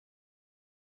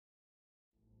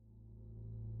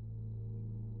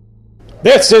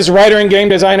This is writer and game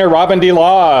designer Robin D.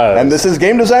 Laws. And this is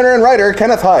game designer and writer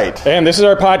Kenneth Haidt. And this is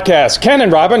our podcast, Ken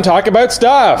and Robin Talk About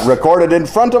Stuff. Recorded in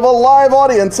front of a live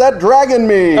audience at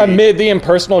Dragonmeet. Amid the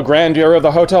impersonal grandeur of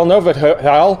the Hotel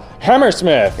Novotel,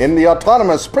 Hammersmith. In the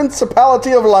autonomous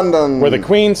Principality of London. Where the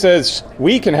Queen says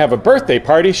we can have a birthday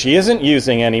party she isn't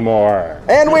using anymore.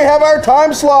 And we have our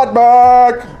time slot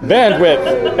back.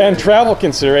 Bandwidth and travel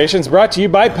considerations brought to you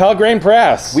by Pelgrane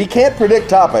Press. We can't predict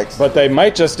topics. But they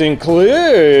might just include...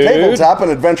 tabletop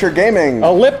and adventure gaming.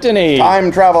 Elliptony.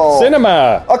 Time travel.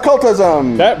 Cinema.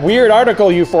 Occultism. That weird article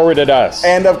you forwarded us.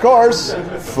 And, of course,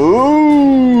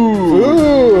 food.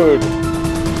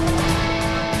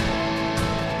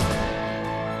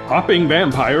 Hopping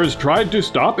vampires tried to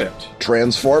stop it.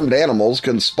 Transformed animals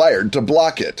conspired to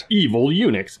block it. Evil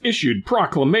eunuchs issued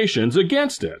proclamations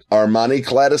against it.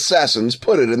 Armani-clad assassins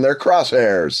put it in their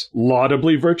crosshairs.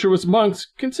 Laudably virtuous monks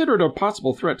considered a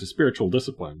possible threat to spiritual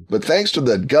discipline. But thanks to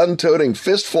the gun-toting,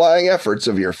 fist-flying efforts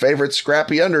of your favorite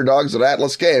scrappy underdogs at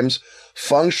Atlas Games,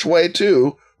 Feng Shui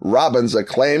 2, Robin's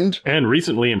acclaimed and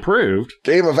recently improved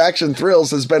Game of Action Thrills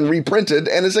has been reprinted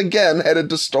and is again headed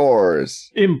to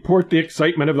stores. Import the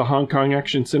excitement of the Hong Kong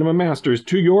Action Cinema Masters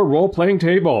to your role-playing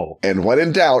table. And when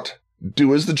in doubt,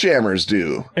 do as the jammers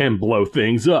do. And blow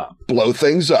things up. Blow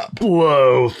things up.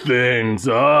 Blow things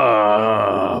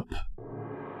up.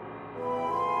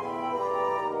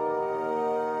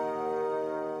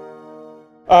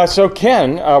 So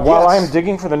Ken, while I'm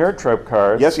digging for the Nerd Trope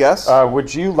cards, yes,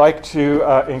 would you like to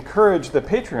encourage the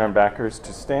Patreon backers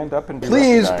to stand up and be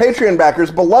Please, recognized? Patreon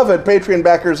backers, beloved Patreon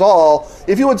backers all,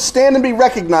 if you would stand and be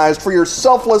recognized for your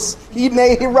selfless,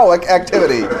 heroic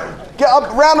activity. Get a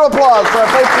round of applause for our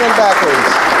Patreon backers.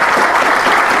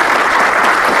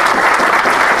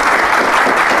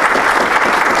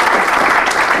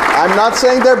 I'm not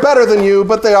saying they're better than you,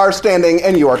 but they are standing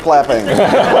and you are clapping.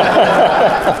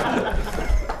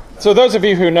 So those of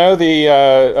you who know the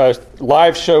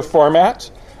live show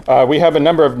format, we have a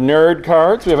number of nerd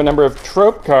cards, we have a number of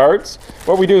trope cards.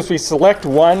 What we do is we select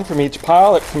one from each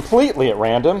pile completely at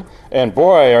random, and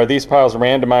boy, are these piles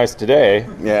randomized today.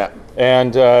 Yeah.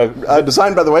 And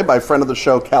designed, by the way, by friend of the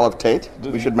show, Caleb Tate,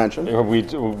 we should mention.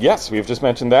 Yes, we've just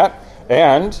mentioned that.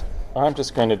 And I'm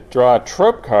just going to draw a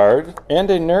trope card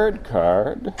and a nerd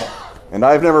card. And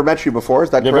I've never met you before, is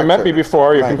that correct? Never met me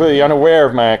before. You're Right. completely unaware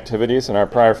of my activities and our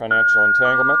prior financial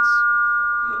entanglements.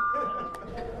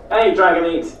 Hey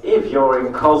Dragonmeet, if you're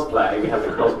in cosplay, we have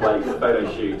the cosplay photo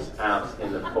shoot out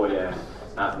in the foyer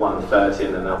at 1:30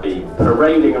 and then they'll be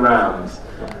parading around.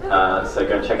 So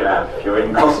go and check it out. If you're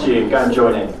in costume, go and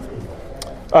join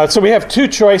in. So we have two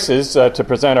choices to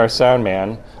present our sound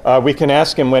man. We can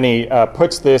ask him when he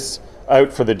puts this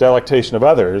out for the delectation of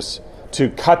others to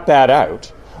cut that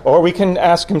out. Or we can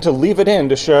ask him to leave it in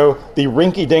to show the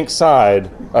rinky-dink side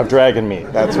of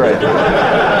Dragonmeet. That's right.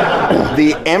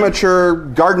 The amateur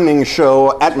gardening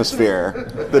show atmosphere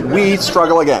that we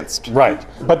struggle against. Right.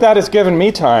 But that has given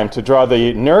me time to draw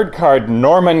the nerd card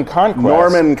Norman Conquest.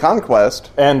 Norman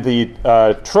Conquest. And the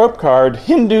trope card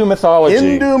Hindu Mythology.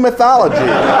 Hindu Mythology.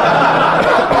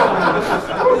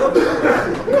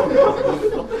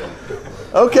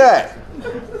 Okay.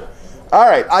 All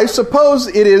right. I suppose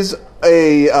it is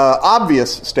a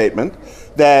obvious statement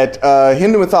that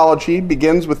Hindu mythology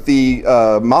begins with the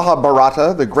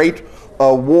Mahabharata, the great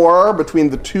war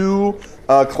between the two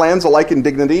clans alike in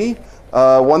dignity,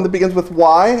 one that begins with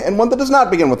Y and one that does not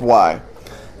begin with Y.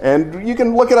 And you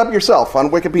can look it up yourself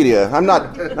on Wikipedia.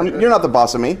 You're not the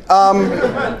boss of me.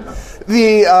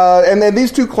 And then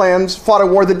these two clans fought a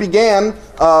war that began,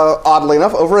 oddly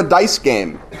enough, over a dice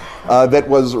game that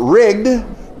was rigged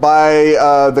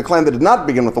by the clan that did not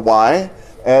begin with the Y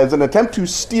as an attempt to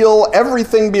steal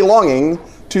everything belonging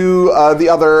to the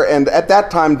other and at that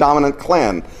time dominant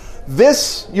clan.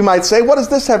 This, you might say, what does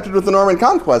this have to do with the Norman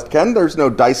Conquest, Ken? There's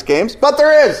no dice games, but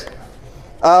there is.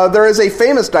 There is a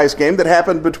famous dice game that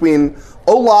happened between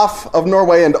Olaf of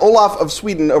Norway and Olaf of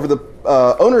Sweden over the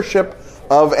ownership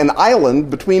of an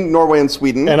island between Norway and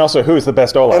Sweden. And also, who's the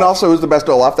best Olaf? And also, who's the best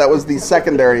Olaf? That was the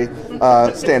secondary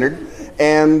standard.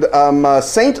 And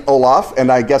Saint Olaf,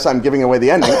 and I guess I'm giving away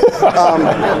the ending,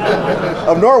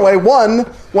 of Norway won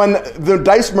when the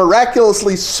dice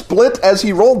miraculously split as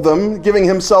he rolled them, giving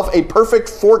himself a perfect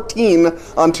 14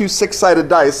 on two six-sided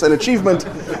dice, an achievement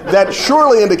that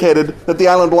surely indicated that the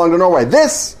island belonged to Norway.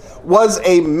 This was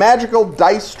a magical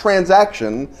dice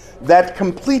transaction that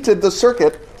completed the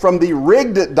circuit from the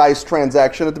rigged dice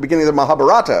transaction at the beginning of the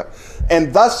Mahabharata,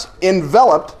 and thus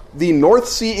enveloped the North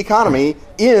Sea economy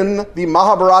in the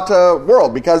Mahabharata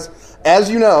world. Because, as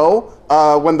you know,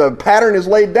 when the pattern is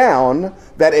laid down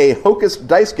that a hocus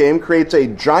dice game creates a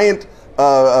giant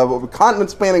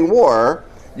continent-spanning war,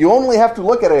 you only have to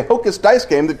look at a hocus dice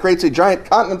game that creates a giant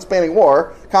continent-spanning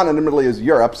war. Continent, admittedly, is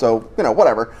Europe, so,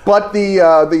 whatever. But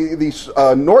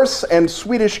the Norse and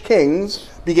Swedish kings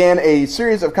began a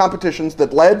series of competitions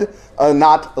that led,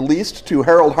 not least, to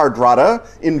Harald Hardrada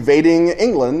invading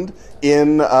England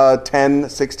in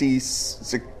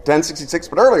 1066,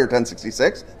 but earlier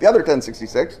 1066, the other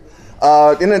 1066,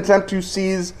 in an attempt to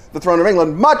seize the throne of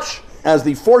England, much as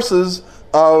the forces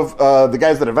of the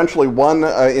guys that eventually won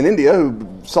in India, who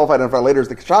self-identify later as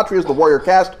the Kshatriyas, the warrior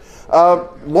caste,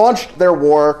 launched their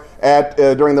war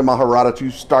during the Mahabharata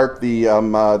to start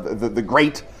the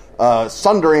great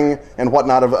sundering and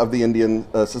whatnot of the Indian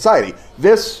society.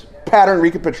 This pattern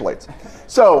recapitulates.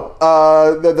 So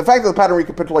the fact that the pattern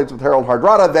recapitulates with Harald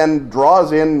Hardrada then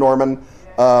draws in William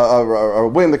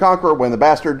the Conqueror, William the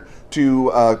Bastard,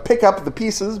 to pick up the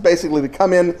pieces, basically to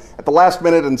come in at the last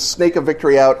minute and snake a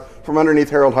victory out from underneath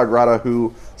Harald Hardrada,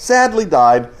 who sadly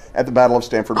died at the Battle of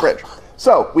Stamford Bridge.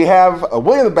 So we have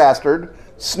William the Bastard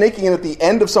snaking in at the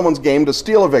end of someone's game to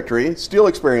steal a victory, steal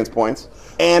experience points,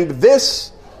 and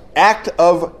this act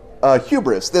of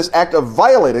hubris, this act of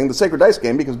violating the sacred dice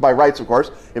game, because by rights, of course,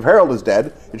 if Harold is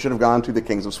dead, it should have gone to the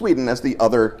kings of Sweden as the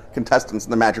other contestants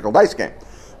in the magical dice game.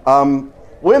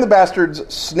 William the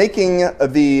Bastard's snaking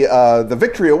the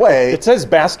victory away. It says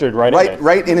bastard right in it.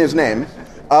 Right in his name.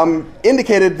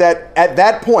 Indicated that at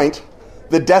that point,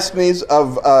 the destinies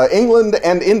of England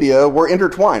and India were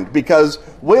intertwined, because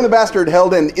William the Bastard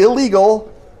held an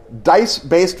illegal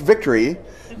dice-based victory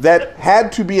that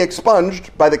had to be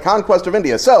expunged by the conquest of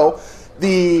India. So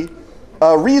the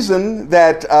reason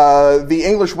that the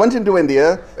English went into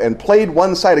India and played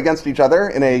one side against each other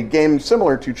in a game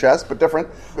similar to chess but different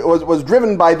was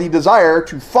driven by the desire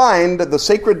to find the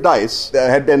sacred dice that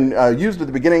had been used at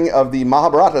the beginning of the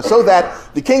Mahabharata, so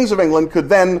that the kings of England could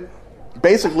then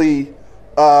basically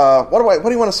what do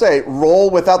you want to say? Roll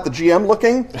without the GM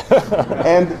looking,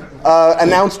 and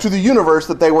announce to the universe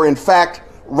that they were in fact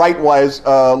right-wise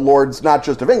lords, not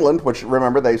just of England, which,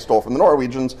 remember, they stole from the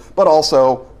Norwegians, but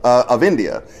also of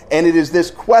India. And it is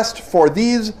this quest for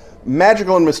these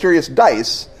magical and mysterious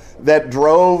dice that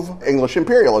drove English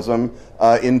imperialism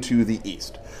into the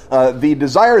East. The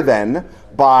desire, then,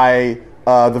 by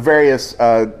the various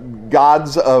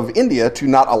gods of India to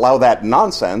not allow that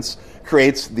nonsense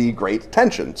creates the great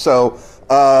tension. So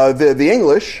the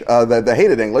English, the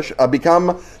hated English,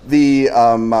 become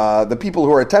the people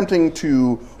who are attempting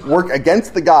to work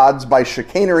against the gods by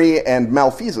chicanery and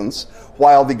malfeasance,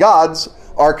 while the gods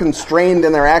are constrained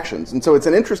in their actions. And so it's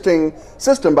an interesting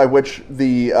system by which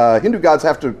the Hindu gods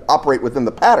have to operate within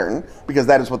the pattern, because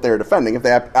that is what they're defending. If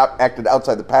they acted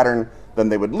outside the pattern, then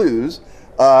they would lose.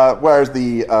 Whereas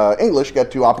the English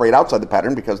get to operate outside the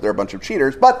pattern because they're a bunch of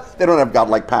cheaters, but they don't have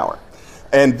godlike power.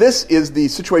 And this is the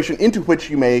situation into which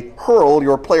you may hurl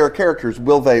your player characters,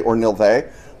 will they or nil they,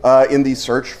 in the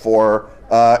search for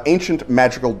ancient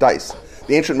magical dice.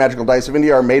 The ancient magical dice of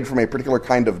India are made from a particular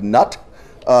kind of nut,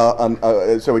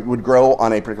 so it would grow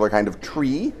on a particular kind of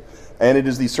tree, and it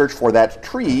is the search for that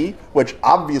tree, which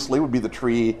obviously would be the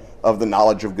tree of the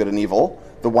knowledge of good and evil,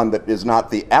 the one that is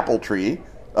not the apple tree,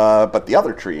 but the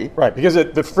other tree. Right, because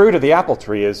the fruit of the apple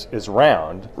tree is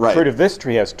round. Right. The fruit of this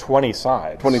tree has 20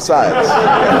 sides. 20 sides.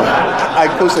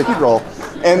 Icosahedral.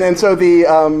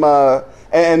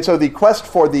 And so the quest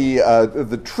for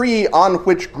the tree on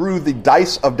which grew the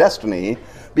dice of destiny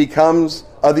becomes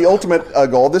the ultimate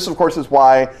goal. This, of course, is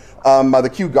why the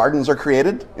Kew Gardens are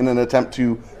created in an attempt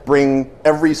to bring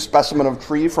every specimen of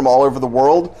tree from all over the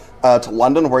world to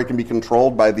London, where it can be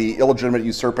controlled by the illegitimate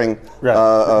usurping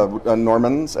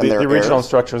Normans and their The original heirs.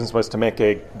 instructions was to make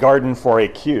a garden for a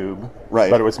cube, Right.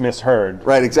 but it was misheard.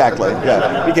 Right, exactly.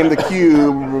 Yeah, it became the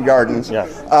Kew Gardens. Yeah.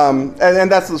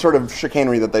 And that's the sort of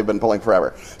chicanery that they've been pulling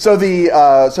forever. So the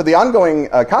ongoing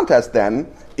contest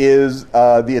then is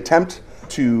the attempt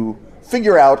to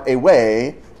figure out a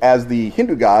way as the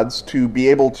Hindu gods to be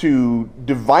able to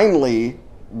divinely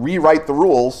rewrite the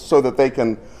rules so that they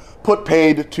can put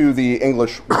paid to the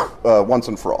English once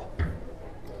and for all.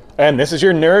 And this is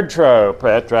your nerd trope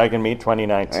at Dragon Meet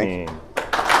 2019.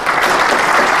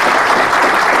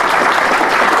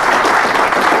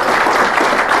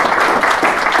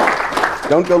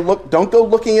 Don't go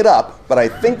looking it up, but I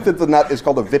think that the nut is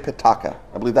called a Vipitaka.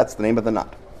 I believe that's the name of the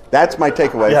nut. That's my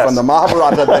takeaway Yes. from the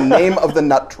Mahabharata, the name of the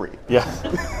nut tree. Yeah.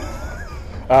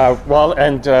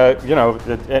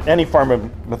 Any form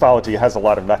of mythology has a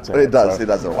lot of nuts in it. It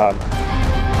does a lot.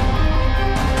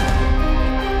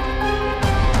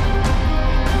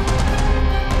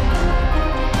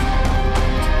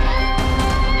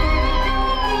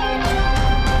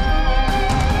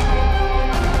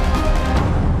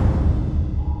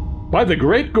 By the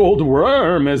great gold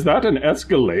worm, is that an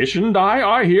escalation die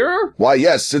I hear? Why,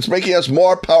 yes, it's making us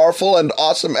more powerful and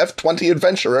awesome F-20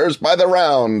 adventurers by the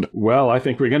round. Well, I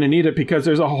think we're going to need it because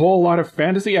there's a whole lot of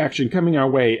fantasy action coming our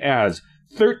way as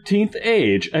 13th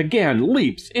Age again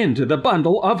leaps into the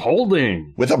bundle of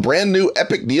holding. With a brand new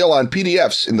epic deal on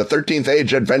PDFs in the 13th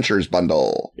Age Adventures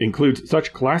bundle. Includes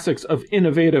such classics of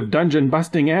innovative dungeon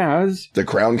busting as The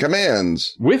Crown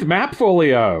Commands. With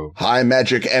Mapfolio. High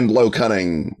Magic and Low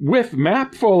Cunning. With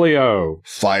Mapfolio.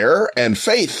 Fire and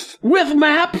Faith. With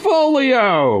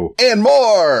Mapfolio. And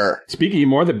more! Speaking of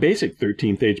more, the basic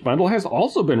 13th Age bundle has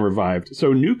also been revived,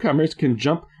 so newcomers can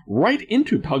jump right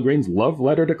into Pelgrane's love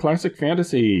letter to classic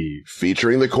fantasy.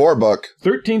 Featuring the core book,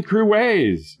 13th Crew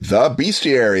Ways, The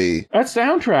Bestiary, a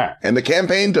soundtrack, and the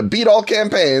campaign to beat all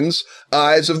campaigns,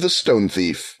 Eyes of the Stone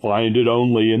Thief. Find it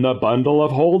only in the bundle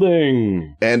of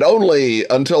holding. And only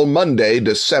until Monday,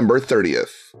 December 30th.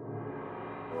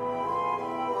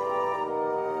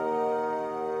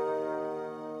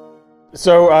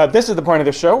 So this is the point of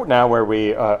the show now where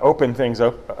we open things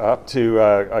up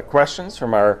to questions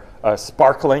from our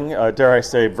sparkling, dare I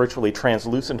say, virtually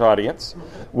translucent audience.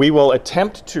 We will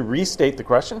attempt to restate the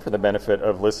question for the benefit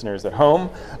of listeners at home.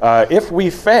 If we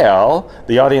fail,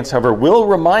 the audience, however, will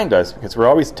remind us, because we're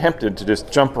always tempted to just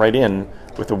jump right in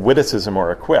with a witticism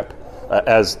or a quip,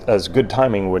 as good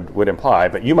timing would imply.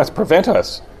 But you must prevent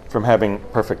us from having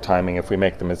perfect timing if we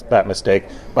make that mistake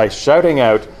by shouting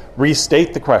out,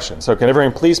 restate the question. So can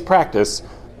everyone please practice?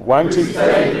 1, 2, 3.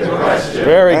 Restate the question.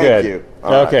 Very Thank good. you.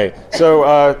 All Okay,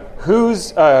 so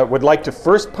who's would like to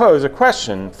first pose a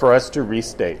question for us to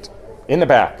restate? In the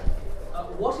back.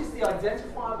 What is the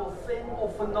identifiable thing or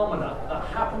phenomena that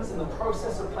happens in the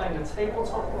process of playing a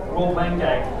tabletop role-playing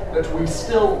game that we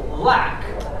still lack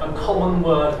a common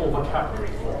word or vocabulary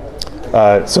for?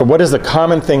 So what is the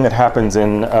common thing that happens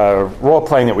in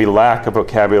role-playing that we lack a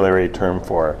vocabulary term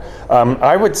for?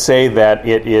 I would say that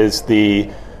it is the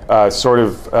sort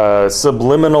of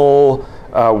subliminal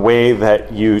way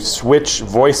that you switch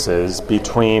voices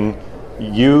between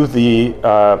you, the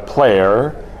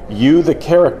player, you, the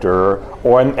character,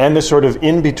 and the sort of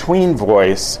in-between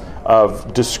voice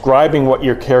of describing what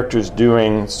your character's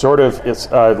doing, sort of is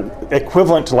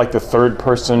equivalent to like the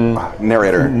third-person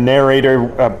narrator,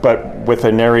 but with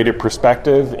a narrator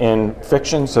perspective in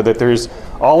fiction, so that there's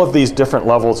all of these different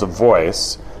levels of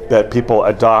voice that people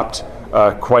adopt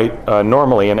quite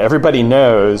normally, and everybody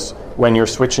knows when you're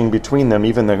switching between them,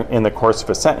 even in the course of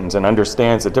a sentence, and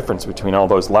understands the difference between all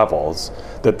those levels.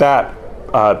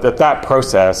 That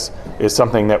process is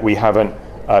something that we haven't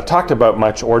talked about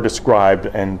much or described,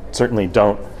 and certainly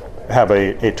don't have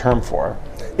a term for.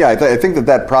 Yeah, I think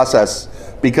that process,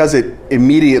 because it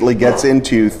immediately gets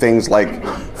into things like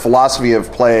philosophy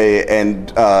of play and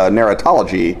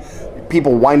narratology,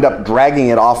 people wind up dragging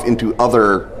it off into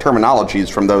other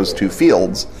terminologies from those two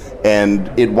fields,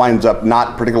 and it winds up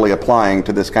not particularly applying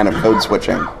to this kind of code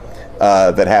switching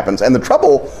that happens. And the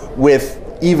trouble with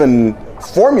even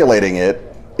formulating it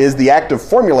is the act of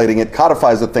formulating it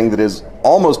codifies a thing that is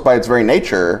almost by its very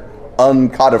nature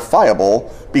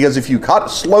uncodifiable, because if you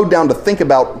slowed down to think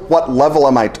about what level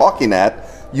am I talking at,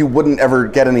 you wouldn't ever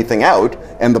get anything out,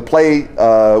 and the play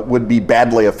would be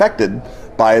badly affected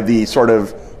by the sort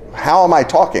of, how am I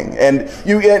talking? And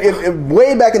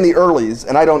way back in the earlies,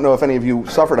 and I don't know if any of you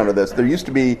suffered under this, there used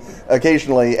to be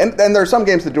occasionally, and there are some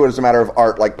games that do it as a matter of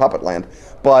art, like Puppet Land,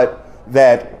 but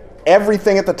that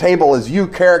everything at the table is you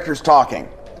characters talking.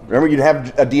 Remember, you'd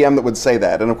have a DM that would say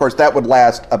that, and of course that would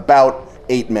last about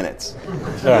 8 minutes.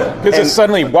 Because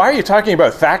suddenly, why are you talking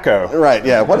about Thaco? Right,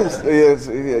 yeah. What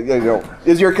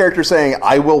is your character saying,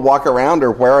 I will walk around,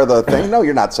 or where are the things? No,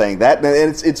 you're not saying that. And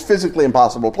it's physically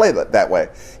impossible to play that way.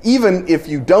 Even if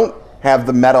you don't have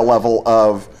the meta level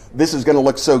of, this is going to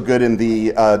look so good in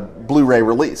the Blu-ray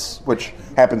release, which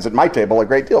happens at my table a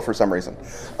great deal for some reason.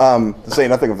 To say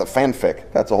nothing of the fanfic.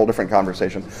 That's a whole different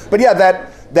conversation. But yeah,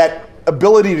 that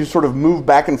ability to sort of move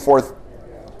back and forth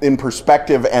in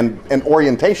perspective and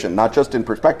orientation, not just in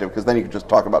perspective, because then you can just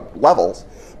talk about levels,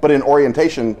 but in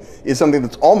orientation is something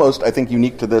that's almost, I think,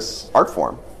 unique to this art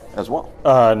form as well.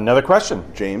 Another question.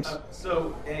 James?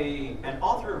 So an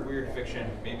author of weird fiction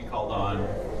may be called on,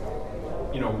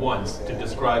 once to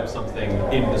describe something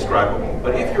indescribable.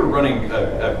 But if you're running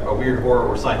a weird horror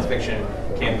or science fiction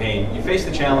campaign, you face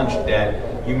the challenge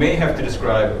that you may have to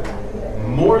describe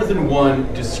more than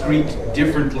one discrete,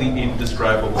 differently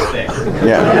indescribable thing.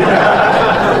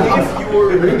 Yeah.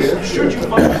 Should you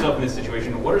find yourself in this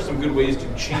situation, what are some good ways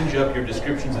to change up your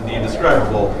descriptions of the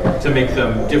indescribable to make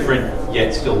them different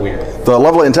yet still weird? The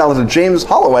lovely and talented James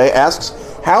Holloway asks,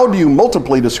 how do you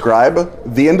multiply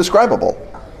describe the indescribable?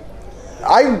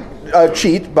 I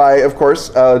cheat by, of course,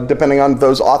 depending on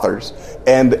those authors.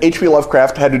 And H.P.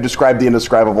 Lovecraft had to describe the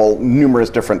indescribable numerous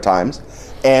different times.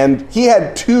 And he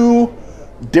had 2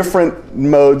 different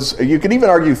modes. You could even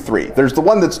argue 3. There's the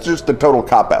one that's just a total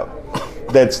cop-out.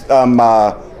 That's,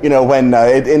 when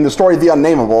in the story The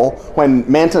Unnameable, when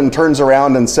Manton turns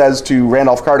around and says to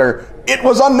Randolph Carter, "It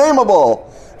was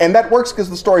unnameable!" And that works because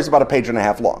the story's about a page and a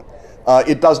half long.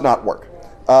 It does not work.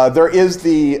 There is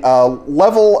the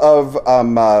level of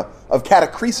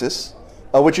catachresis,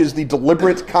 which is the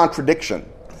deliberate contradiction.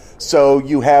 So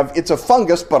you have, it's a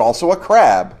fungus, but also a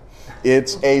crab.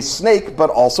 It's a snake, but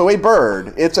also a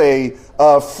bird. It's a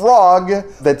frog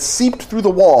that seeped through the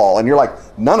wall. And you're like,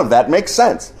 none of that makes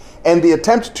sense. And the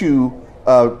attempt to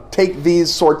take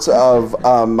these sorts of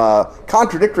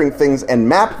contradicting things and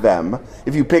map them,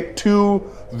 if you pick 2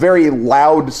 very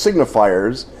loud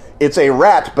signifiers, it's a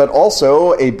rat, but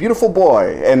also a beautiful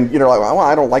boy. And you're like, well,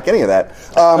 I don't like any of that.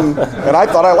 And I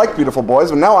thought I liked beautiful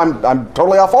boys, but now I'm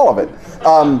totally off all of it.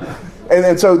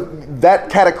 And so that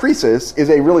catachresis is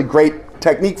a really great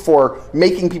technique for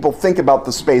making people think about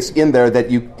the space in there that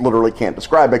you literally can't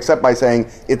describe, except by saying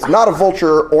it's not a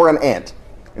vulture or an ant.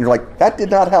 And you're like, that did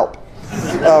not help.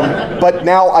 But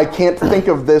now I can't think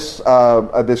of this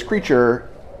creature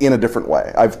in a different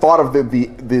way. I've thought of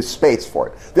the space for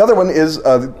it. The other one is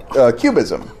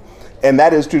cubism, and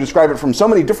that is to describe it from so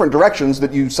many different directions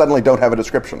that you suddenly don't have a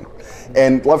description.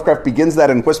 And Lovecraft begins that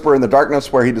in Whisper in the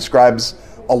Darkness, where he describes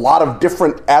a lot of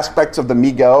different aspects of the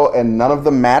Mi-Go, and none of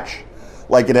them match.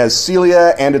 Like, it has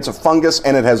cilia, and it's a fungus,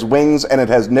 and it has wings, and it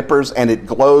has nippers, and it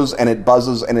glows, and it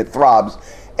buzzes, and it throbs.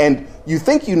 And you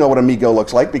think you know what a Mi-Go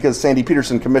looks like because Sandy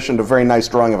Peterson commissioned a very nice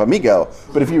drawing of a Mi-Go.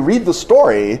 But if you read the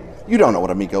story, you don't know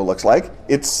what a Mi-Go looks like.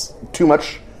 It's too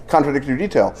much contradictory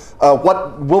detail.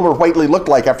 What Wilbur Whiteley looked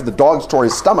like after the dog tore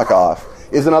his stomach off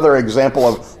is another example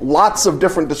of lots of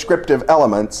different descriptive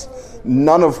elements,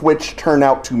 none of which turn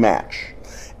out to match.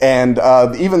 And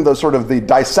even the sort of the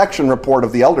dissection report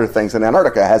of the Elder Things in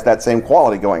Antarctica has that same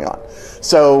quality going on.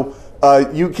 So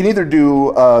you can either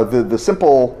do the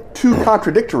simple too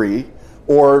contradictory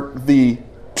or the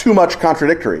too much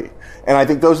contradictory. And I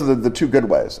think those are the 2 good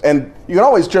ways. And you can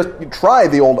always just try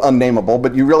the old unnameable,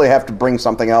 but you really have to bring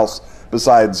something else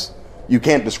besides you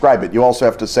can't describe it. You also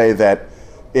have to say that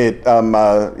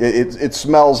it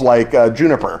smells like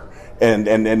juniper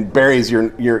and buries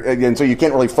your and so you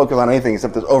can't really focus on anything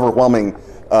except this overwhelming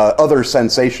other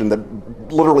sensation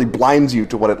that literally blinds you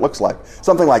to what it looks like.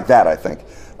 Something like that, I think,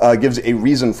 gives a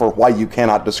reason for why you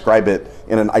cannot describe it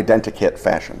in an identikit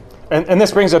fashion. And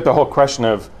this brings up the whole question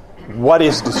of what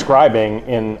is describing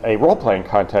in a role-playing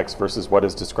context versus what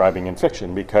is describing in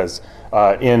fiction, because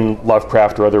in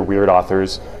Lovecraft or other weird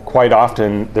authors, quite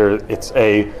often it's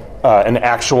an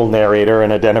actual narrator,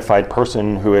 an identified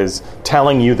person who is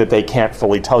telling you that they can't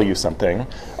fully tell you something.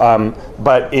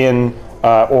 But in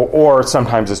or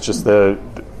sometimes it's just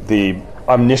the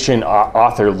omniscient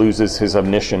author loses his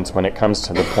omniscience when it comes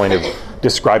to the point of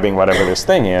describing whatever this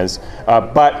thing is.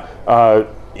 But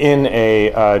in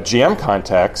a GM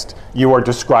context, you are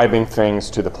describing things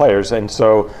to the players, and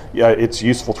so it's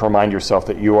useful to remind yourself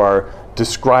that you are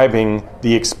describing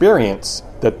the experience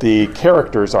that the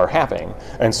characters are having.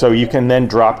 And so you can then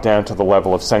drop down to the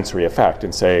level of sensory effect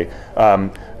and say,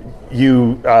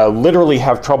 you literally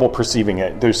have trouble perceiving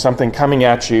it. There's something coming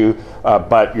at you,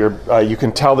 but you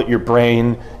can tell that your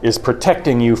brain is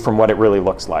protecting you from what it really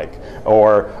looks like.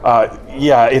 Or,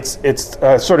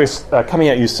 it's sort of coming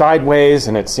at you sideways,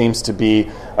 and it seems to be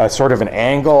sort of an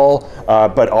angle,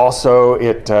 but also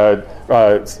it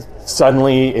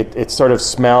suddenly it sort of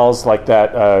smells like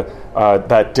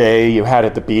that day you had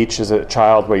at the beach as a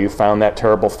child where you found that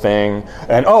terrible thing,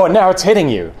 and now it's hitting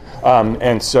you.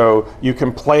 And so you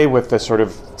can play with the sort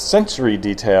of sensory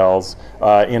details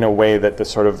in a way that the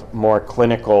sort of more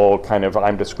clinical kind of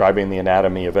I'm describing the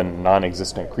anatomy of a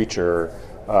non-existent creature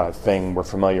thing we're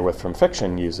familiar with from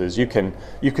fiction uses. You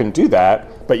can do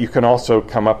that, but you can also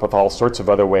come up with all sorts of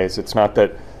other ways. It's not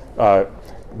that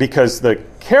because the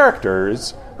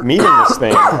characters meeting this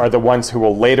thing are the ones who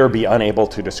will later be unable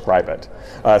to describe it.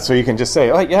 So you can just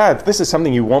say, this is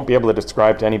something you won't be able to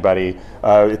describe to anybody.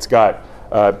 It's got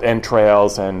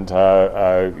entrails, and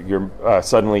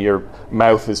suddenly your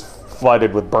mouth is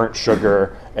flooded with burnt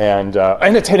sugar, and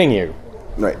it's hitting you.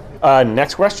 Right.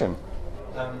 Next question.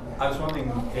 I was wondering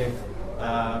if,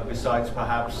 besides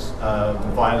perhaps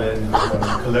violence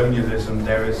and colonialism,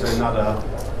 there is another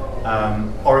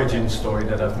origin story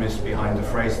that I've missed behind the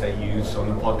phrase they use on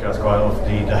the podcast quite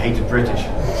often, the hated British.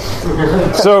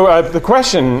 So the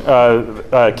question,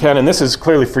 Ken, and this is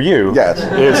clearly for you, Yes.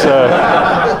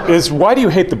 is why do you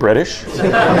hate the British?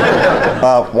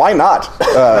 Why not?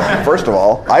 First of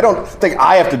all, I don't think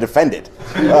I have to defend it.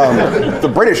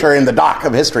 The British are in the dock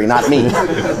of history, not me.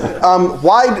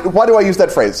 Why do I use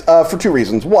that phrase? For two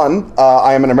reasons. One,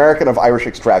 I am an American of Irish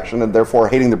extraction, and therefore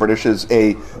hating the British is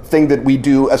a thing that we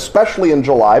do, especially in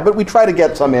July, but we try to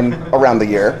get some in around the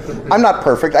year. I'm not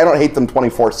perfect. I don't hate them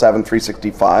 24/7,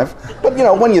 365. But,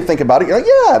 when you think about it, you're like,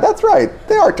 yeah, that's right.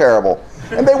 They are terrible.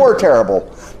 And they were terrible.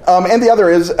 And the other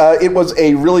is, it was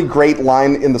a really great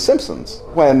line in The Simpsons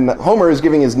when Homer is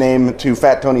giving his name to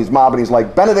Fat Tony's mob, and he's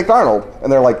like, Benedict Arnold.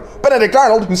 And they're like, Benedict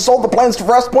Arnold, who sold the plans to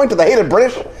West Point to the hated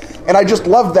British? And I just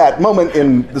love that moment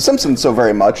in The Simpsons so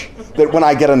very much that when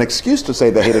I get an excuse to say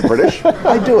the hated British,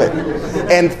 I do it.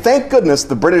 And thank goodness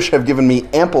the British have given me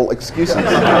ample excuses.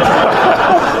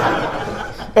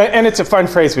 And it's a fun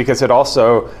phrase because it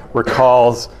also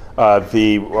recalls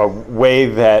the way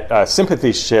that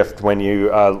sympathies shift when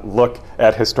you look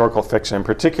at historical fiction,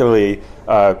 particularly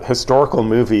historical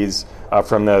movies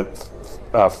from the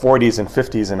 40s and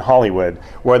 50s in Hollywood,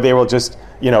 where they will just,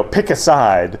 pick a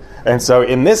side. And so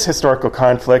in this historical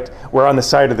conflict, we're on the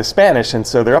side of the Spanish, and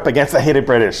so they're up against the hated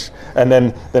British. And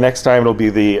then the next time it'll be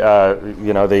the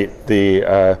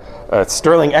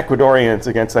sterling Ecuadorians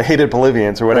against the hated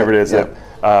Bolivians, or whatever it is. Yeah.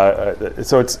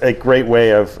 So it's a great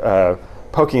way of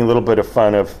poking a little bit of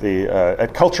fun of the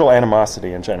cultural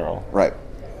animosity in general. Right.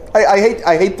 I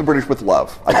hate the British with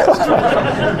love, I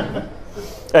guess.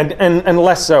 and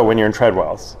less so when you're in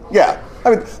Treadwells. Yeah. I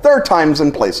mean, there are times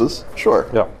and places, sure.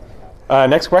 Yeah.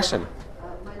 Next question.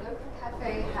 My local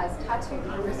cafe has tattooed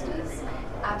baristas,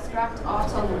 abstract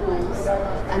art on the walls,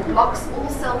 and blocks all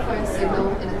cell phone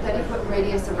signal in a 30-foot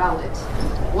radius around it.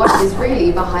 What is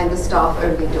really behind the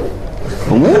staff-only door?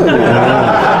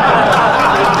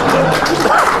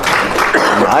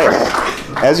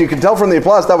 Nice. As you can tell from the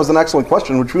applause, that was an excellent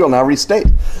question, which we will now restate.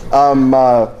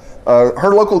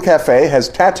 Her local cafe has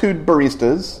tattooed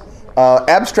baristas,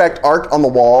 abstract art on the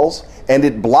walls, and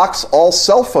it blocks all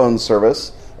cell phone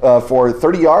service for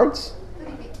 30 yards?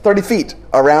 30 feet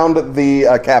around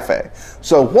the cafe.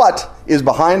 So what is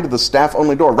behind the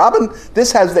staff-only door? Robin,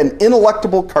 this has an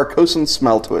ineluctable Carcosan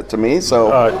smell to it to me.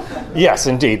 So yes,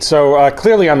 indeed. So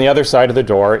clearly on the other side of the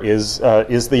door is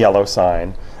the yellow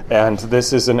sign. And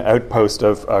this is an outpost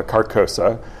of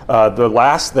Carcosa. The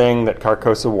last thing that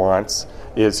Carcosa wants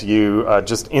is you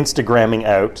just Instagramming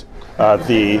out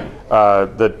the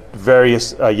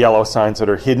various yellow signs that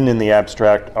are hidden in the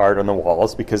abstract art on the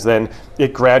walls, because then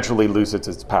it gradually loses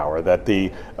its power. That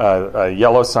the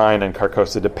yellow sign and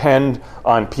Carcosa depend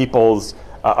on people's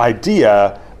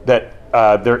idea that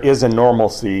there is a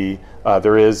normalcy,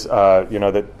 there is,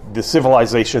 that the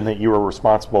civilization that you were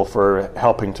responsible for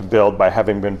helping to build by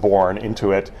having been born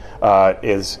into it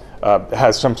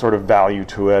has some sort of value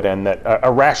to it, and that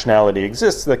a rationality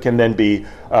exists that can then be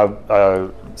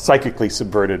psychically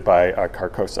subverted by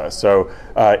Carcosa. So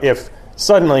if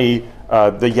suddenly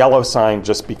the yellow sign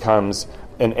just becomes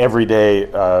an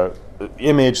everyday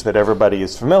image that everybody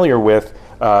is familiar with,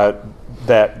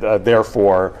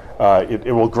 therefore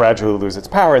it will gradually lose its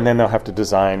power, and then they'll have to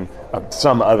design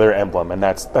some other emblem, and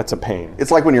that's a pain.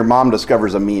 It's like when your mom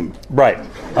discovers a meme. Right.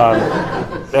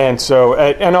 And so,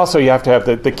 and also you have to have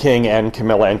the king and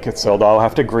Camilla and Cathilda all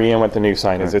have to agree on what the new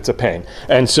sign is. It's a pain.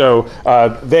 And so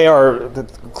they're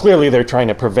trying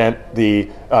to prevent the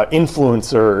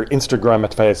influencer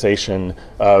Instagrammatization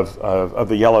of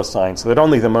the yellow sign, so that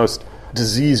only the most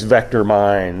disease vector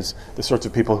minds, the sorts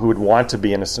of people who would want to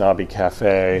be in a snobby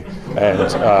cafe, and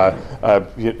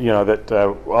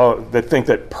that think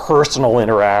that personal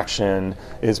interaction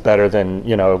is better than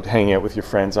hanging out with your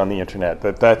friends on the internet.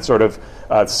 That sort of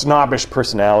snobbish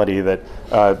personality that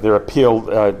they're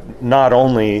appealed not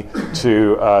only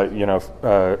to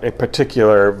a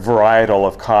particular varietal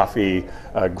of coffee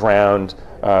ground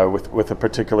with a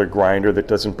particular grinder that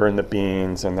doesn't burn the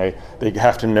beans, and they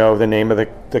have to know the name of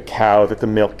the cow that the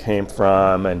milk came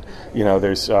from, and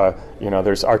there's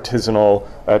artisanal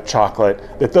chocolate.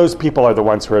 That those people are the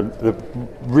ones who are the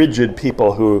rigid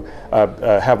people who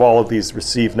have all of these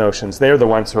received notions. They're the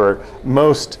ones who are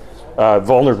most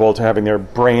vulnerable to having their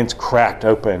brains cracked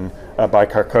open by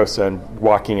Carcosa and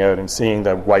walking out and seeing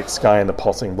the white sky and the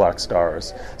pulsing black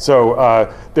stars.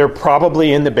 So they're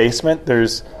probably in the basement.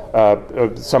 There's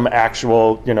some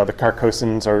actual, the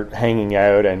Carcosans are hanging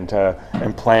out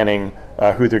and planning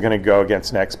who they're going to go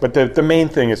against next. But the main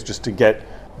thing is just to get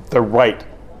the right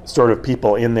sort of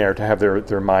people in there to have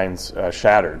their minds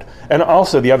shattered. And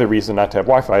also the other reason not to have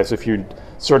Wi-Fi is if you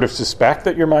sort of suspect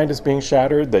that your mind is being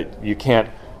shattered, that you can't,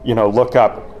 look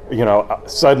up,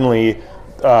 suddenly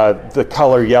the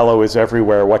color yellow is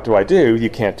everywhere, what do I do? You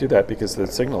can't do that because the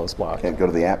signal is blocked. Can't go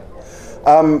to the app.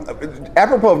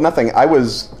 Apropos of nothing, I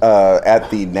was at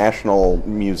the National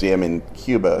Museum in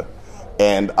Cuba,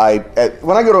 and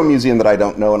when I go to a museum that I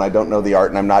don't know and I don't know the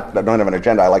art and I don't have an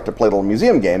agenda, I like to play little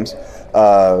museum games.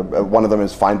 One of them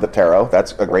is Find the Tarot.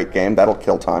 That's a great game. That'll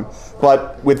kill time.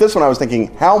 But with this one, I was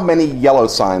thinking, how many yellow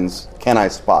signs can I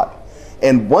spot?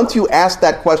 And once you ask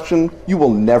that question, you will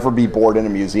never be bored in a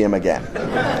museum again.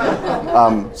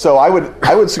 So I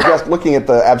would suggest looking at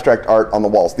the abstract art on the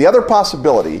walls. The other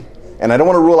possibility, and I don't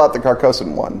want to rule out the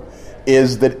Carcosan one,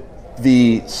 is that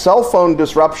the cell phone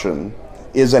disruption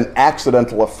is an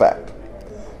accidental effect.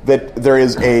 That there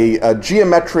is a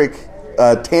geometric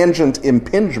tangent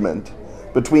impingement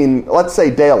between, let's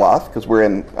say, Daoloth, because we're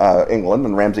in England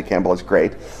and Ramsey Campbell is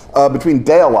great, between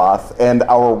Daoloth and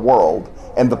our world.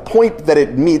 And the point that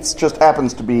it meets just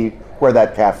happens to be where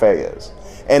that cafe is.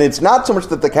 And it's not so much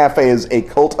that the cafe is a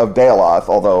cult of Daoloth,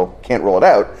 although can't rule it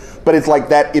out, but it's like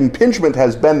that impingement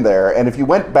has been there, and if you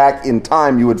went back in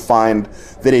time, you would find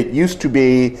that it used to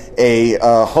be a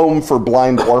home for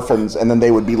blind orphans, and then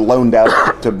they would be loaned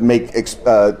out to make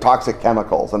toxic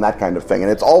chemicals and that kind of thing.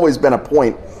 And it's always been a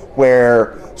point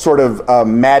where sort of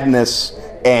madness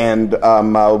and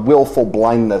willful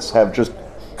blindness have just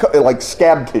like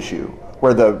scab tissue,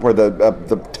 where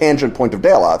the tangent point of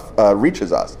Daoloth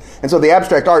reaches us. And so the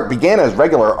abstract art began as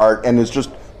regular art and has just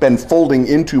been folding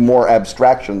into more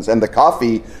abstractions. And the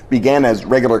coffee began as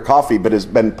regular coffee, but has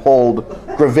been pulled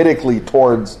gravitically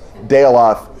towards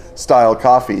Daoloth-style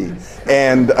coffee.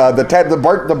 And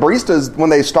the baristas, when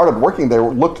they started working there,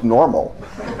 looked normal.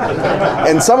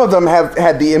 And some of them have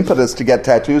had the impetus to get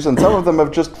tattoos, and some of them have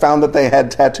just found that they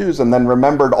had tattoos and then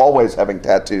remembered always having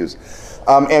tattoos.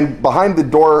 And behind the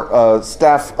door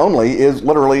staff only is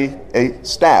literally a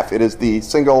staff. It is the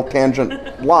single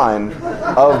tangent line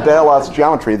of Daoloth's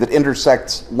geometry that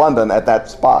intersects London at that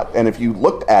spot. And if you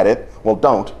looked at it, well,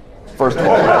 don't, first of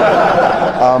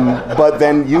all. But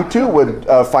then you too would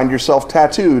find yourself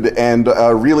tattooed and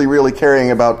really, really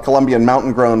caring about Colombian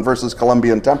mountain grown versus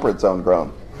Colombian temperate zone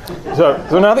grown.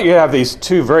 So now that you have these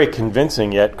two very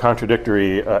convincing yet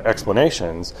contradictory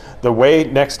explanations, the way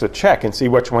next to check and see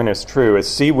which one is true is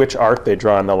see which art they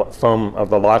draw on the foam of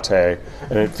the latte.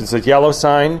 And if it's a yellow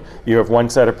sign, you have one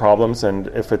set of problems, and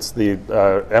if it's the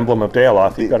emblem of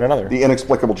Daoloth, you've got another. The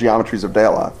inexplicable geometries of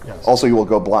Daoloth. Yes. Also, you will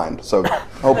go blind. So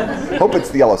hope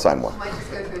it's the yellow sign one. Might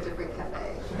just go to a different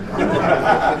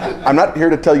cafe. I'm not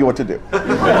here to tell you what to do.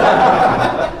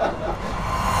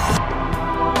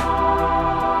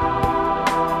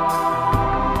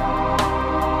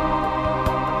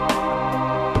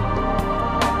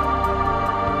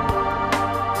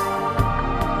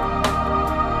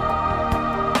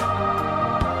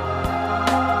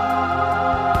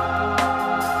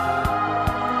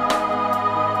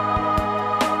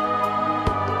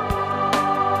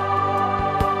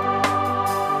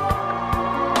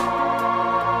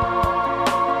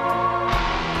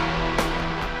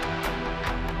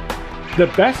 The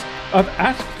best of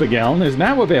Askfageln is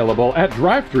now available at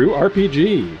Drive-Thru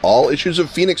RPG. All issues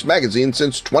of Phoenix Magazine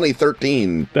since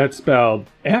 2013. That's spelled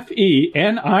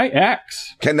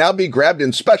F-E-N-I-X. Can now be grabbed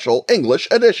in special English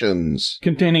editions.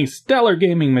 Containing stellar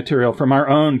gaming material from our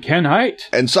own Ken Hite.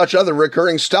 And such other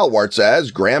recurring stalwarts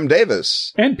as Graham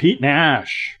Davis. And Pete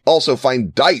Nash. Also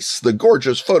find Dice, the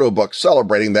gorgeous photo book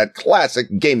celebrating that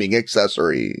classic gaming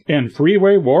accessory. And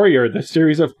Freeway Warrior, the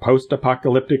series of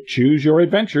post-apocalyptic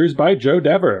choose-your-adventures by Joe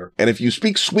Dever. And if you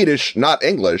speak Swedish, not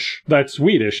English... That's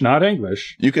Swedish, not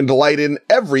English. You can delight in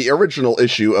every original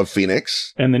issue of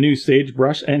Phoenix. And the new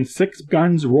Sagebrush and Six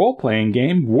Guns role-playing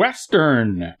game,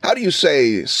 Western. How do you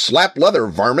say slap leather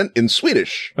varmint in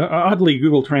Swedish? Oddly,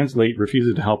 Google Translate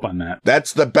refuses to help on that.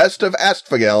 That's the best of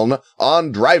Askfageln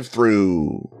on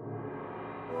Drive-Thru.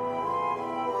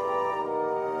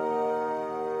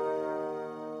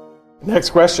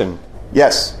 Next question.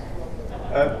 Yes.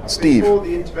 Steve. Before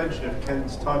the intervention of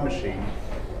Ken's time machine,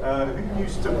 who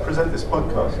used to present this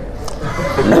podcast?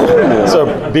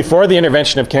 So before the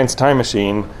intervention of Ken's time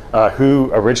machine,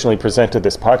 who originally presented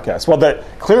this podcast? Well, that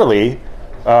clearly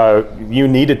you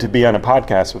needed to be on a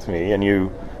podcast with me, and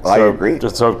you. I agree.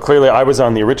 So clearly, I was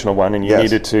on the original one, and you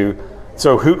needed to.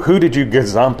 So who did you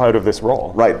gazump out of this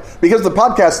role? Right, because the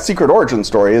podcast's secret origin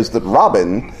story is that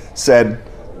Robin said,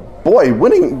 boy,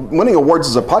 winning awards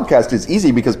as a podcast is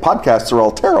easy because podcasts are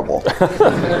all terrible.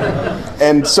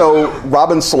 And so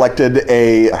Robin selected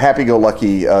a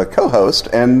happy-go-lucky co-host,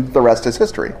 and the rest is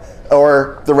history.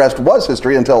 Or the rest was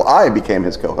history until I became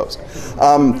his co-host.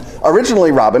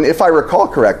 Originally, Robin, if I recall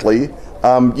correctly,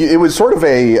 it was sort of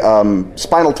a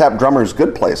Spinal Tap Drummer's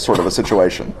Good Place sort of a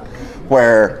situation,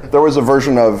 where there was a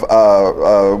version of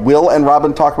Will and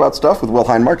Robin Talk About Stuff with Will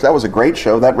Heinmarch. That was a great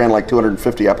show. That ran like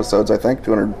 250 episodes, I think,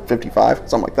 255,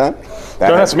 something like that.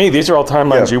 Don't ask me. These are all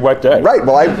timelines you wiped out. Right.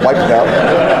 Well, I wiped it out.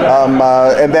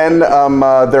 And then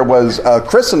there was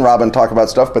Chris and Robin Talk About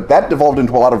Stuff, but that devolved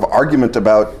into a lot of argument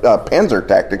about Panzer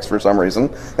tactics for some reason.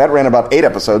 That ran about 8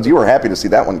 episodes. You were happy to see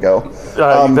that one go.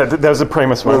 That was a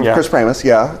Primus one, yeah. Chris Primus,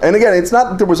 yeah. And again, it's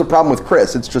not that there was a problem with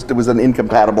Chris. It's just it was an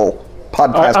incompatible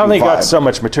podcasting I only vibe. got so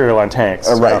much material on tanks.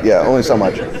 Right, yeah, only so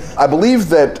much. I believe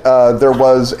that there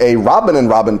was a Robin and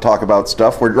Robin Talk About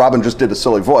Stuff where Robin just did a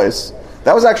silly voice.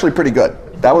 That was actually pretty good.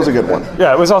 That was a good one.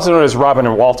 Yeah, it was also known as Robin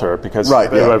and Walter because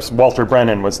it was Walter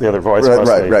Brennan was the other voice.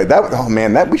 Right.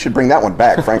 That we should bring that one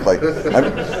back, frankly.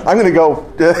 I'm going to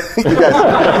go. You guys.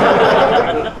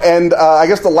 And I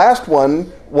guess the last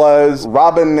one was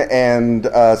Robin and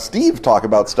Steve talk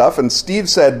about stuff, and Steve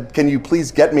said, "Can you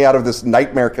please get me out of this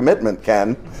nightmare commitment,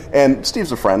 Ken?" And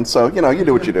Steve's a friend, so you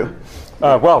do what you do.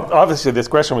 Well, obviously this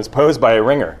question was posed by a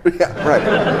ringer. Yeah,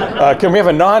 right. Can we have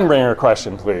a non-ringer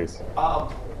question, please?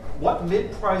 What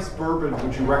mid-price bourbon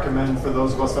would you recommend for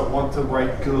those of us that want to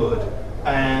write good?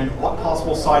 And what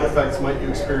possible side effects might you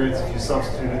experience if you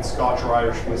substituted Scotch or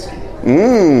Irish whiskey?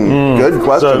 Good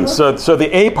question. So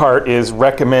the A part is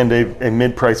recommend a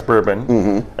mid-price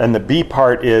bourbon, and the B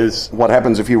part is what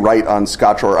happens if you write on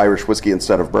Scotch or Irish whiskey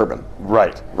instead of bourbon.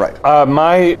 Right. Right.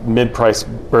 My mid-price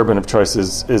bourbon of choice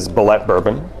is Bulleit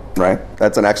bourbon. Right.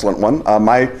 That's an excellent one.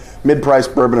 My mid-price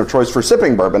bourbon of choice for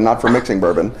sipping bourbon, not for mixing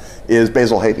bourbon, is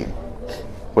Basil Hayden,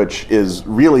 which is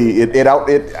really it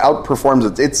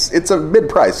outperforms it's a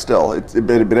mid-price still. But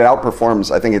it outperforms.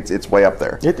 I think it's way up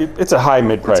there. It's a high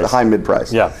mid-price. It's a high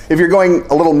mid-price. Yeah. If you're going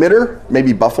a little midder,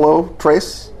 maybe Buffalo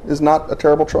Trace is not a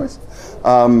terrible choice.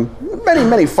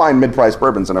 Many fine mid-price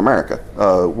bourbons in America.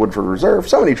 Woodford Reserve,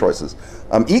 so many choices.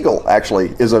 Eagle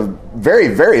actually is a very,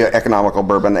 very economical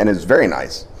bourbon and is very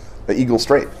nice. The Eagle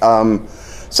Straight.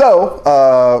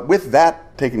 So with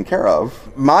that taken care of,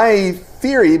 my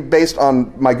theory, based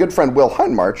on my good friend Will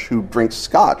Heinmarch, who drinks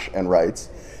Scotch and writes,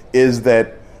 is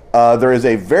that there is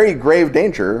a very grave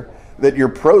danger that your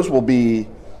prose will be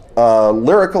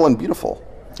lyrical and beautiful,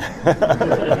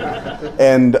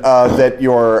 and that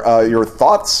your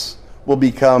thoughts will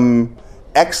become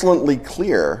excellently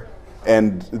clear,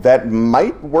 and that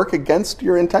might work against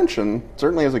your intention.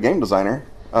 Certainly, as a game designer,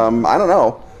 I don't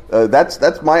know.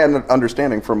 That's my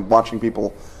understanding from watching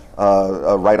people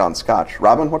write on Scotch.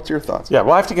 Robin, what's your thoughts? Yeah,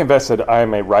 well, I have to confess that I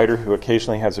am a writer who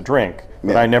occasionally has a drink,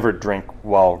 but I never drink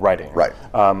while writing. Right.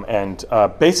 And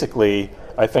basically,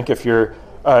 I think if you're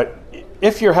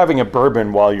having a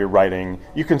bourbon while you're writing,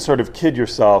 you can sort of kid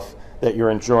yourself that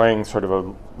you're enjoying sort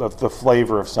of the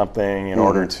flavor of something in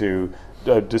order to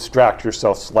distract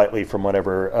yourself slightly from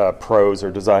whatever prose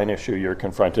or design issue you're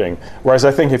confronting. Whereas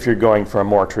I think if you're going for a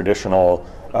more traditional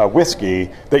whiskey,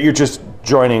 that you're just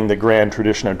joining the grand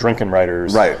tradition of drinking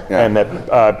writers, right? Yeah. And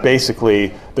that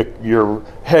basically you're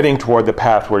heading toward the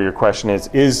path where your question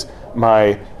is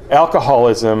my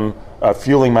alcoholism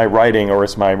fueling my writing, or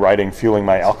is my writing fueling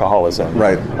my alcoholism?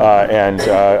 Right.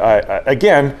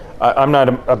 I'm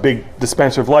not a big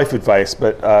dispenser of life advice,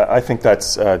 but I think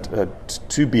that's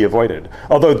to be avoided.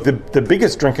 Although the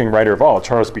biggest drinking writer of all,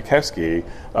 Charles Bukowski,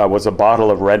 was a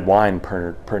bottle of red wine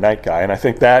per night guy, and I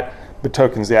think that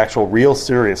betokens the actual real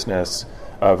seriousness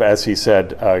of, as he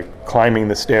said, climbing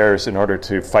the stairs in order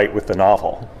to fight with the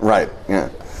novel. Right. Yeah.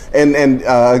 And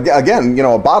again,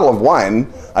 a bottle of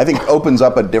wine, I think, opens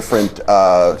up a different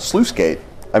sluice gate.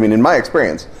 I mean, in my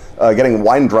experience, getting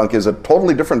wine drunk is a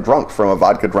totally different drunk from a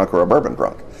vodka drunk or a bourbon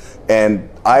drunk. And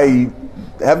I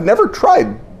have never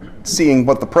tried seeing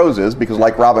what the prose is, because,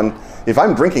 like Robin, if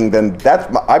I'm drinking, then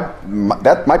that's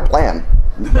my plan.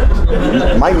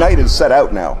 My night is set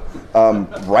out now.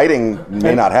 Writing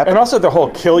may not happen. And also the whole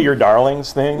kill your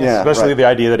darlings thing, especially right. The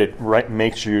idea that it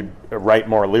makes you write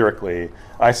more lyrically.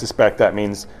 I suspect that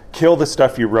means kill the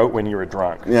stuff you wrote when you were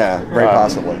drunk. Yeah, very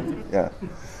possibly. Yeah.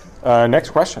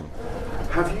 Next question.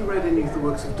 Have you read any of the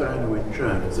works of Diana Wynne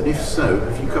Jones? And if so,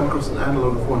 have you come across an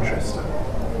analogue of Winchester?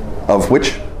 Of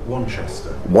which?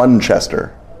 Winchester.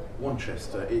 Winchester.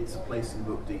 Winchester. It's a place in the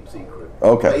book Deep Secret.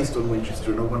 Okay. Based on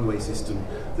Winchester and a one-way system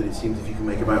that it seems if you can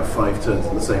make about 5 turns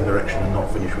in the same direction and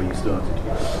not finish where you started.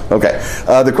 Okay.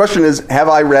 The question is, have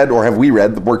I read or have we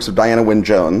read the works of Diana Wynne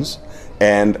Jones?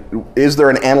 And is there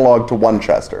an analog to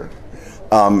Winchester?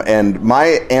 And my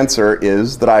answer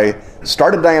is that I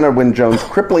started Diana Wynne Jones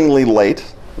cripplingly late.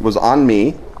 It was on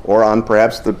me, or on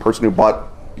perhaps the person who bought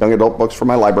young adult books from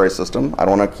my library system. I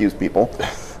don't want to accuse people.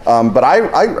 But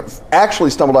I actually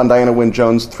stumbled on Diana Wynne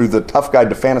Jones through the Tough Guide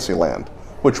to Fantasyland,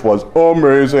 which was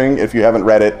amazing. If you haven't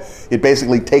read it, it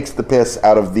basically takes the piss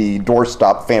out of the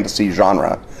doorstop fantasy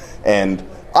genre. And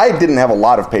I didn't have a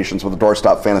lot of patience with the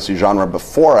doorstop fantasy genre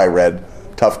before I read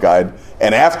Tough Guide.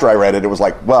 And after I read it, it was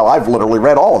like, well, I've literally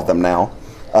read all of them now.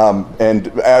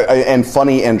 And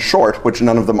funny and short, which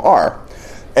none of them are.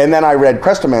 And then I read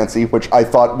Crestomancy, which I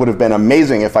thought would have been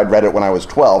amazing if I'd read it when I was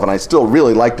 12, and I still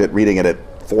really liked it reading it at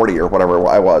 40 or whatever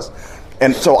I was.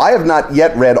 And so I have not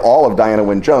yet read all of Diana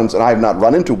Wynne Jones, and I have not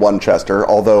run into Winchester,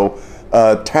 although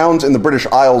towns in the British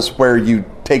Isles where you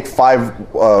take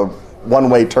 5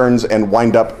 one-way turns and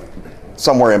wind up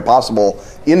somewhere impossible,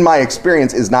 in my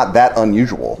experience, is not that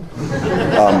unusual.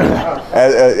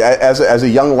 As a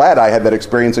young lad, I had that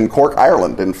experience in Cork,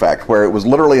 Ireland, in fact, where it was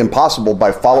literally impossible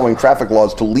by following traffic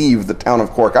laws to leave the town of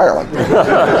Cork, Ireland.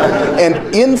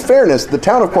 And in fairness, the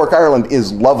town of Cork, Ireland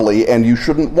is lovely, and you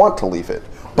shouldn't want to leave it.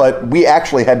 But we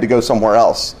actually had to go somewhere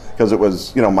else, because it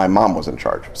was, my mom was in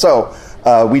charge. So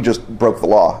we just broke the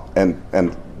law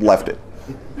and left it.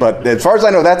 But as far as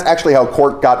I know, that's actually how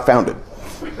Cork got founded.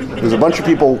 There's a bunch of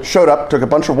people showed up, took a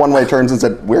bunch of one-way turns, and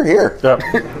said, "We're here." Yep.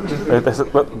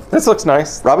 This looks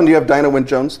nice. Robin, do you have Diana Wynne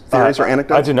Jones theories or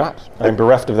anecdotes? I do not. I'm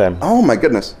bereft of them. Oh my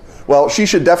goodness. Well, she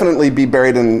should definitely be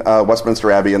buried in Westminster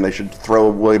Abbey, and they should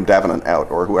throw William Davenant out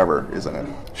or whoever is in it.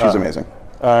 She's amazing.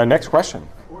 Next question.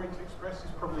 Orient Express is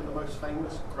probably the most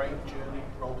famous Great Journey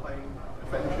role-playing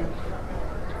adventure.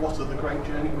 What other Great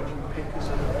Journey would you pick as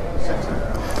a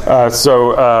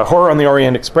setting? Horror on the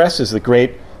Orient Express is the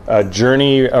great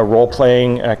journey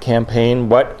role-playing campaign.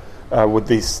 What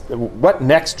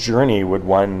next journey would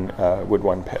one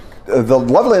pick? The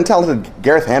lovely and talented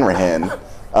Gareth Hanrahan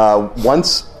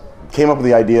once came up with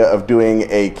the idea of doing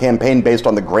a campaign based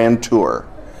on the Grand Tour.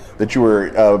 That you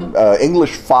were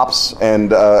English fops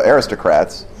and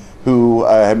aristocrats who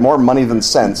had more money than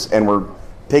sense and were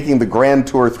taking the Grand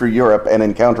Tour through Europe and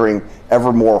encountering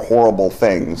ever more horrible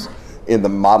things in the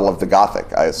model of the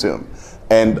Gothic, I assume.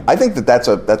 And I think that's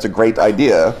a great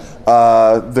idea.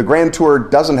 The Grand Tour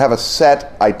doesn't have a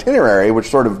set itinerary, which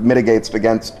sort of mitigates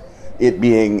against it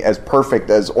being as perfect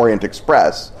as Orient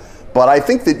Express. But I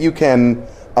think that you can.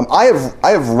 I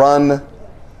have run.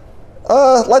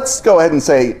 Let's go ahead and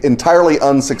say entirely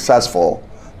unsuccessful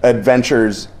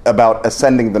adventures about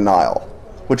ascending the Nile,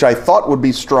 which I thought would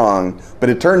be strong, but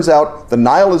it turns out the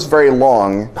Nile is very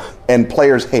long and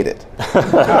players hate it.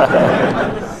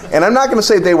 And I'm not going to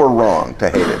say they were wrong to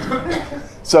hate it.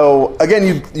 So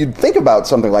again, you'd think about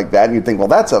something like that and you'd think, well,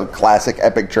 that's a classic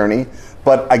epic journey.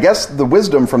 But I guess the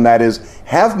wisdom from that is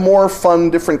have more fun,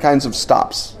 different kinds of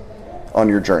stops on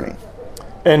your journey.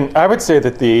 And I would say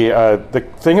that the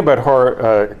thing about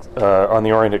horror on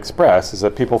the Orient Express is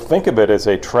that people think of it as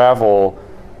a travel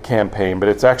campaign, but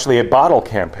it's actually a bottle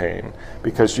campaign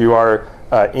because you are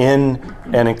in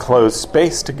an enclosed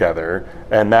space together,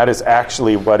 and that is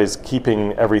actually what is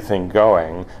keeping everything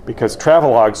going, because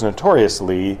travelogues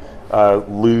notoriously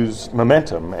lose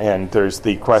momentum, and there's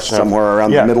the question somewhere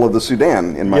around the middle of the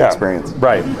Sudan, in my experience.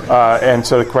 Right. And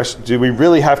so the question, do we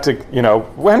really have to,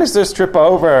 when is this trip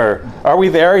over? Are we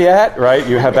there yet? Right?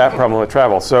 You have that problem with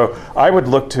travel. So I would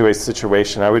look to a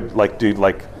situation, I would do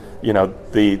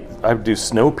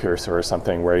Snowpiercer or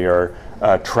something where you're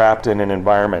trapped in an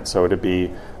environment. So it'd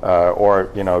be,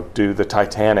 do the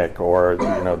Titanic, or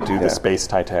do the Space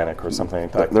Titanic, or something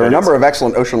like that. There are a number of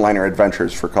excellent ocean liner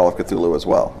adventures for Call of Cthulhu as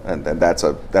well, and that's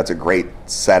a great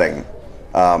setting.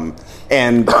 If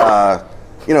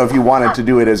you wanted to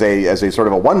do it as a sort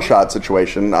of a one-shot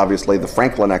situation, obviously the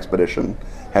Franklin expedition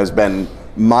has been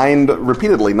mined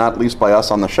repeatedly, not least by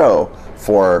us on the show,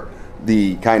 for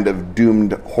the kind of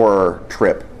doomed horror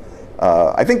trip.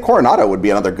 I think Coronado would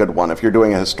be another good one if you're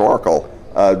doing a historical,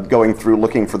 going through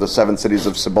looking for the 7 cities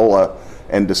of Cibola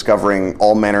and discovering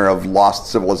all manner of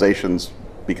lost civilizations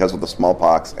because of the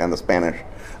smallpox and the Spanish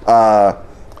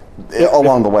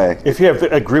along the way. If you have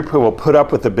a group who will put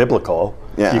up with the biblical,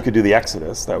 you could do the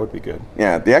Exodus. That would be good.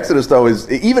 Yeah, the Exodus, though, is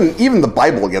even the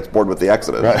Bible gets bored with the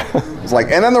Exodus. Right. It's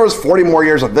like, and then there was 40 more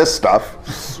years of this stuff,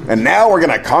 and now we're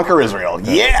going to conquer Israel.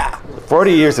 Yeah!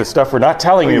 40 years of stuff we're not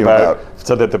telling you about.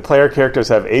 so that the player characters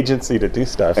have agency to do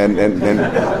stuff.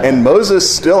 And Moses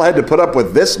still had to put up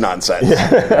with this nonsense.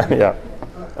 Yeah.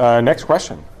 Next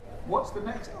question. What's the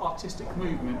next artistic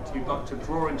movement you'd like to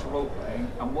draw into role-playing,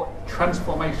 and what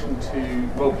transformation to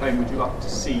role-playing would you like to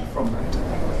see from that?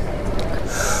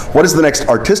 What is the next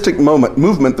artistic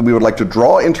movement that we would like to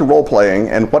draw into role-playing,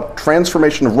 and what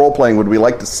transformation of role-playing would we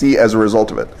like to see as a result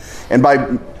of it? And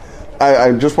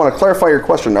I just want to clarify your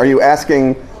question. Are you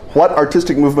asking what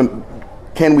artistic movement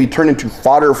can we turn into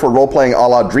fodder for role-playing a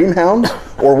la Dreamhound,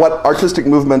 or what artistic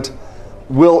movement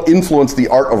will influence the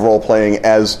art of role-playing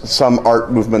as some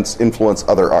art movements influence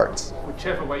other arts?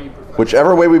 Whichever way you prefer.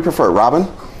 Whichever way we prefer. Robin?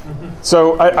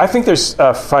 So I think there's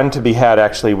fun to be had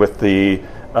actually with the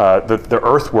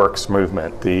earthworks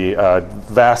movement, the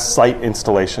vast site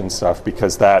installation stuff,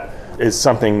 because that is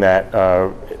something that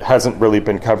hasn't really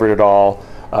been covered at all,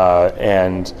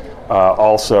 and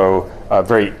also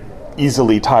very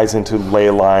easily ties into ley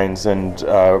lines and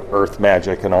earth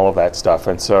magic and all of that stuff.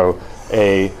 And so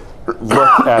a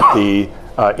look at the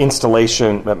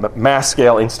installation,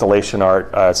 mass-scale installation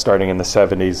art starting in the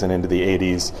 70s and into the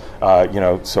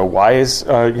 80s. So why is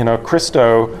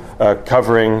Christo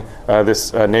covering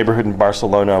this neighborhood in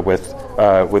Barcelona with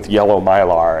yellow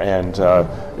mylar, and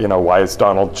why is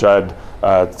Donald Judd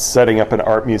setting up an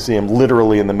art museum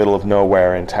literally in the middle of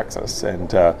nowhere in Texas?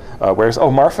 And where's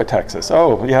Marfa, Texas?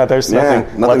 Oh, yeah, there's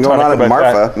nothing going on in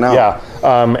Marfa. That. No. Yeah,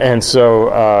 and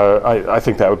so I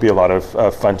think that would be a lot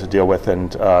of fun to deal with.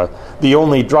 And the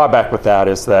only drawback with that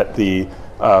is that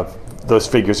those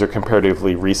figures are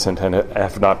comparatively recent and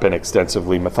have not been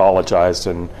extensively mythologized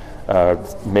and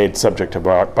made subject to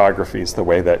biographies the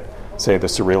way that, say, the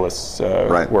Surrealists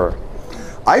were.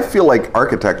 I feel like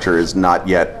architecture is not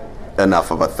yet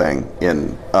enough of a thing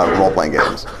in role-playing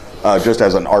games, just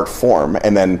as an art form.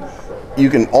 And then you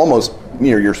can almost,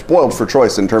 you're spoiled for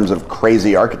choice in terms of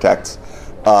crazy architects.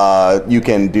 You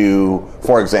can do,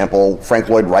 for example, Frank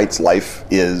Lloyd Wright's life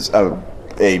is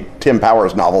a Tim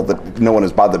Powers novel that no one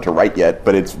has bothered to write yet,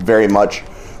 but it's very much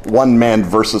one man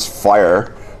versus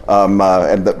fire. And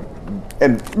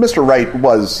Mr. Wright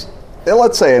was,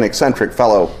 let's say, an eccentric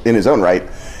fellow in his own right.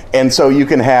 And so you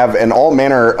can have an all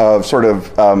manner of sort of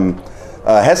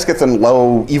Hesketh and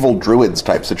Low evil druids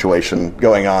type situation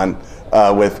going on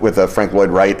with Frank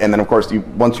Lloyd Wright. And then, of course,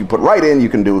 once you put Wright in, you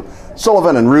can do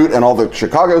Sullivan and Root and all the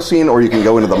Chicago scene, or you can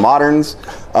go into the moderns.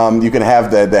 You can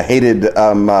have the hated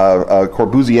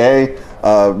Corbusier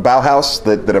Bauhaus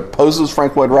that opposes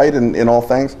Frank Lloyd Wright in all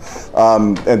things.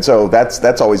 And so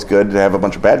that's always good to have a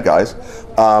bunch of bad guys.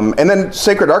 And then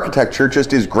sacred architecture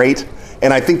just is great.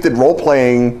 And I think that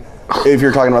role-playing, if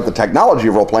you're talking about the technology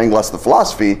of role-playing, less the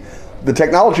philosophy, the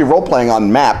technology of role-playing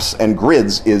on maps and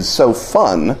grids is so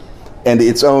fun and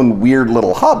its own weird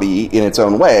little hobby in its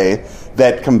own way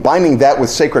that combining that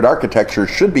with sacred architecture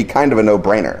should be kind of a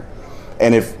no-brainer.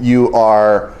 And if you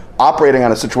are operating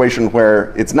on a situation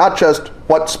where it's not just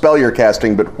what spell you're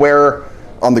casting, but where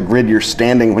on the grid you're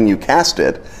standing when you cast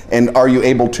it, and are you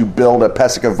able to build a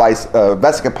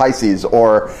Vesica Pisces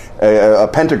or a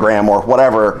pentagram or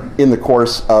whatever in the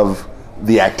course of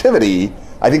the activity,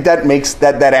 I think that makes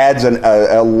that adds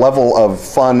a level of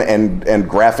fun and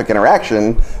graphic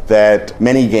interaction that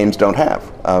many games don't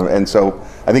have. And so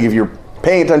I think if you're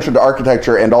paying attention to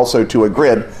architecture and also to a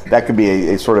grid, that could be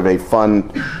a sort of a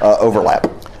fun overlap.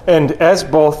 And as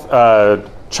both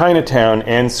Chinatown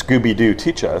and Scooby-Doo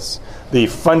teach us, the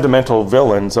fundamental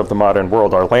villains of the modern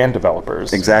world are land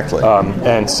developers. Exactly.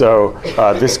 And so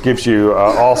this gives you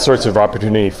all sorts of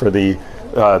opportunity for the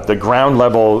ground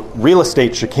level real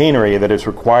estate chicanery that is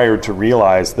required to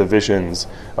realize the visions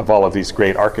of all of these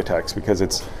great architects, because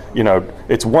it's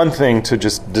one thing to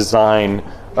just design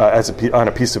on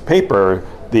a piece of paper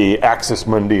the axis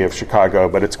mundi of Chicago,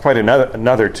 but it's quite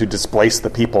another to displace the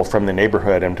people from the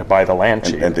neighborhood and to buy the land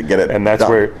cheap. And to get it and that's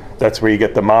done. where you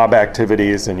get the mob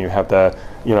activities, and you have the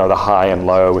high and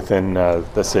low within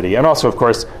the city. And also, of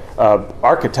course,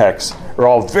 architects are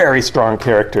all very strong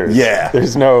characters. Yeah.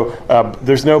 There's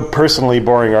no personally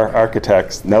boring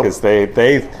architects. Nope. Because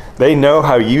they know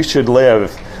how you should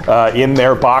live in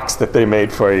their box that they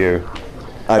made for you.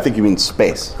 I think you mean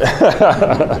space.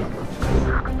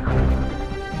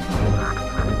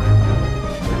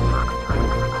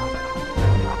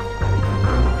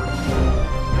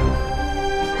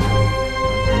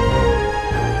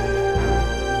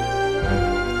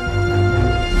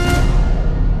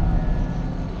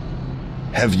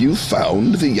 Have you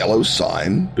found the yellow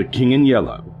sign? The King in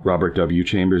Yellow, Robert W.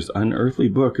 Chambers' unearthly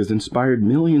book, has inspired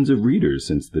millions of readers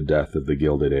since the death of the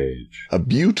Gilded Age. A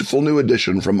beautiful new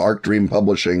edition from Arc Dream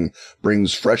Publishing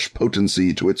brings fresh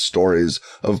potency to its stories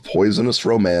of poisonous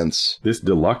romance. This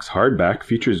deluxe hardback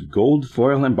features gold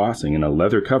foil embossing and a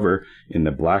leather cover in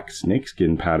the black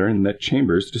snakeskin pattern that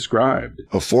Chambers described.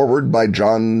 A foreword by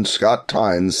John Scott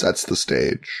Tynes sets the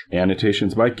stage.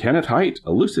 Annotations by Kenneth Haidt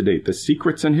elucidate the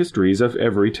secrets and histories of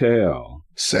every tale.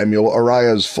 Samuel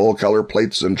Araya's full-color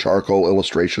plates and charcoal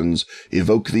illustrations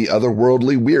evoke the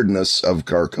otherworldly weirdness of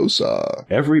Carcosa.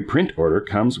 Every print order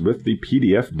comes with the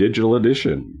PDF digital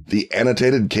edition. The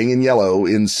annotated King in Yellow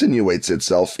insinuates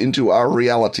itself into our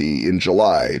reality in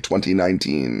July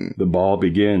 2019. The ball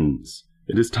begins.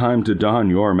 It is time to don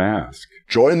your mask.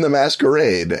 Join the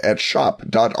masquerade at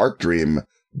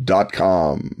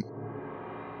shop.arcdream.com.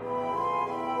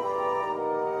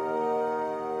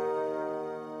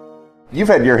 You've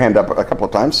had your hand up a couple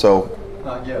of times, so...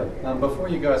 Before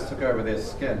you guys took over their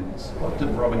skins, what did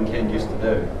Rob and Ken used to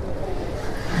do?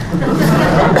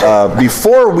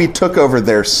 Before we took over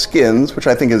their skins, which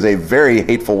I think is a very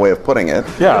hateful way of putting it.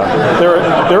 Yeah,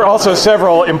 there are also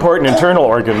several important internal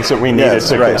organs that we needed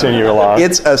to continue along.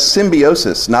 It's a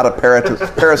symbiosis, not a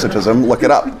parasitism. Look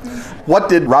it up. What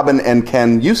did Robin and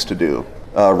Ken used to do?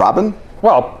 Robin?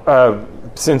 Well,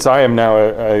 since I am now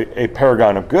a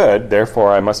paragon of good,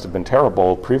 therefore I must have been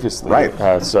terrible previously.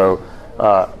 Right. So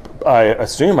I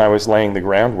assume I was laying the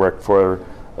groundwork for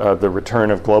the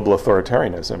return of global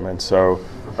authoritarianism. And so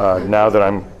now that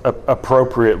I'm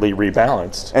appropriately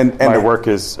rebalanced, and my work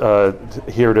is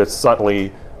here to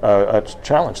subtly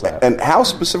challenge that. And how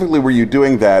specifically were you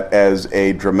doing that as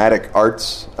a dramatic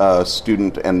arts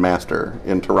student and master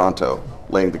in Toronto,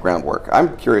 laying the groundwork?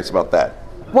 I'm curious about that.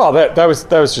 Well, that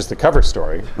was just the cover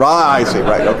story. I see.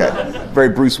 Right. Okay. Very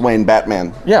Bruce Wayne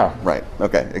Batman. Yeah. Right.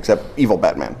 Okay. Except evil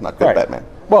Batman, not good Batman.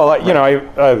 Well,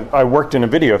 I worked in a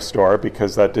video store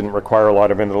because that didn't require a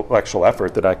lot of intellectual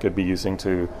effort that I could be using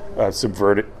to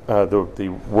subvert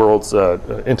the world's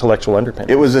intellectual underpinning.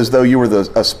 It was as though you were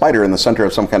a spider in the center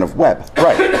of some kind of web.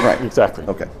 Right. Right. Exactly.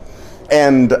 Okay.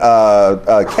 And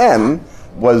Ken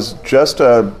was just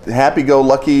a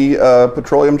happy-go-lucky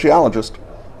petroleum geologist.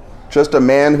 Just a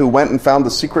man who went and found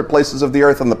the secret places of the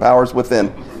earth and the powers within.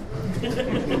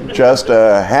 Just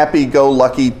a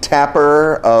happy-go-lucky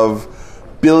tapper of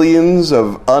billions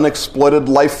of unexploited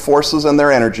life forces and their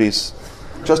energies.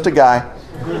 Just a guy.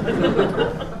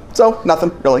 So, nothing,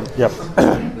 really. Yep.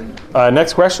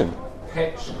 Next question.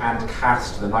 Pitch and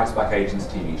cast the Night's Black Agents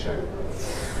TV show.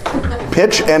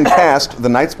 Pitch and cast the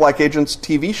Night's Black Agents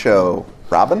TV show.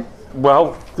 Robin?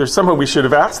 Well, there's someone we should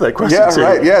have asked that question to. Yeah,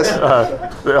 right, yes.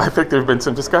 I think there have been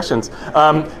some discussions.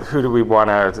 Who do we want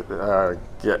to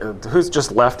get? Who's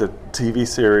just left a TV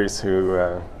series who...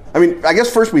 I mean, I guess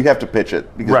first we have to pitch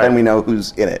it, because then we know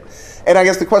who's in it. And I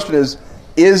guess the question is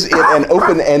it an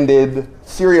open-ended,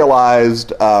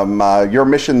 serialized, your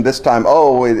mission this time,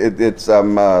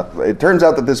 it turns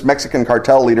out that this Mexican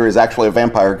cartel leader is actually a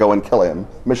vampire, go and kill him,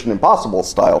 Mission Impossible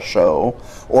style show?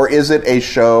 Or is it a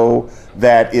show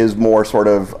that is more sort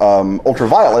of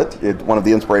ultraviolet, one of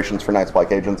the inspirations for Night's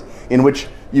Black Agents, in which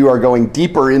you are going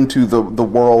deeper into the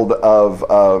world of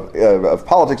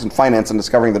politics and finance and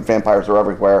discovering that vampires are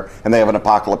everywhere and they have an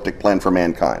apocalyptic plan for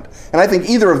mankind? And I think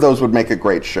either of those would make a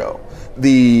great show.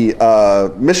 The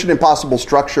Mission Impossible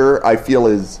structure, I feel,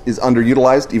 is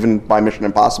underutilized, even by Mission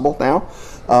Impossible now.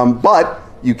 But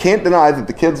you can't deny that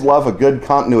the kids love a good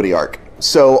continuity arc.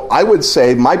 So I would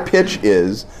say my pitch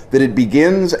is that it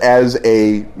begins as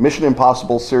a Mission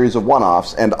Impossible series of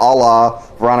one-offs, and a la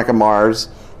Veronica Mars,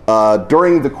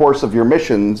 during the course of your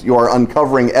missions, you are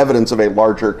uncovering evidence of a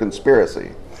larger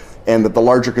conspiracy. And that the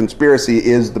larger conspiracy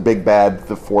is the big bad,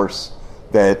 the force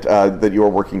that you are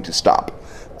working to stop.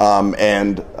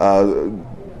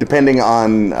 Depending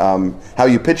on how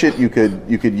you pitch it, you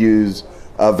could use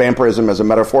vampirism as a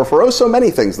metaphor for so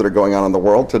many things that are going on in the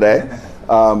world today.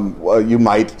 You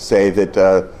might say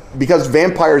that because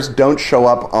vampires don't show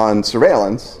up on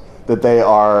surveillance, that they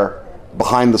are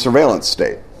behind the surveillance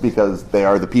state, because they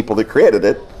are the people that created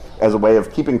it as a way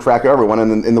of keeping track of everyone,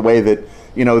 and in the way that,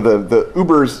 the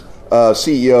Uber's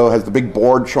CEO has the big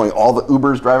board showing all the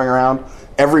Ubers driving around.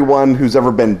 Everyone who's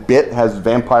ever been bit has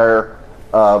vampire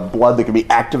blood that can be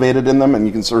activated in them, and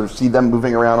you can sort of see them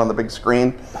moving around on the big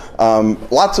screen.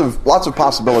 Lots of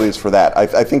possibilities for that.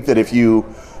 I think that if you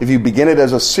begin it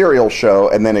as a serial show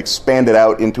and then expand it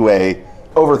out into a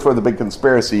overthrow the big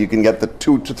conspiracy, you can get the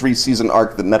 2 to 3 season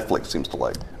arc that Netflix seems to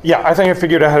like. Yeah, I think I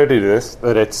figured out how to do this.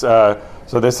 That it's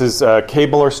so this is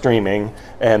cable or streaming,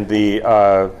 and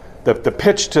the the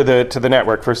pitch to the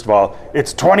network, first of all,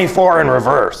 it's 24 in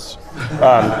reverse.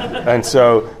 And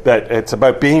so that it's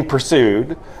about being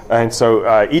pursued. And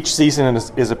so each season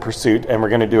is a pursuit, and we're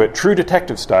going to do it True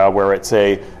Detective style, where it's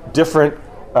a different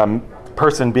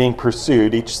person being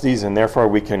pursued each season. Therefore,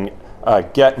 we can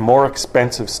get more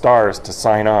expensive stars to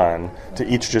sign on to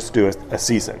each just do a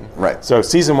season. Right. So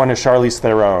season 1 is Charlize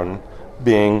Theron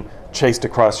being chased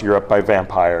across Europe by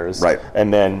vampires. Right.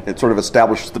 And then it sort of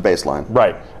establishes the baseline.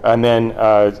 Right. And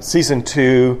then season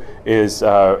 2 is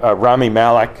Rami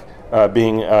Malek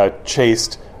being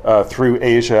chased through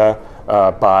Asia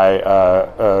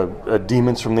by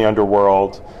demons from the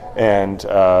underworld. And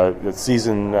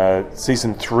season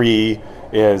 3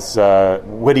 is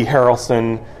Woody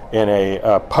Harrelson in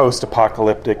a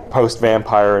post-apocalyptic,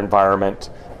 post-vampire environment,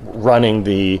 running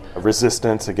the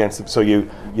resistance against it. So you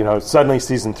know, suddenly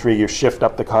season 3 you shift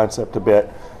up the concept a bit,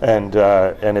 and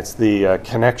it's the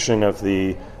connection of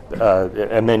the,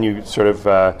 and then you sort of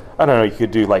I don't know, you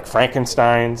could do like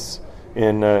Frankenstein's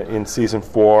in season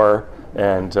 4,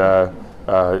 and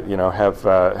you know, have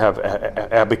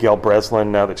Abigail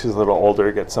Breslin, now that she's a little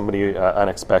older, get somebody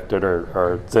unexpected,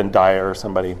 or Zendaya or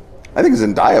somebody. I think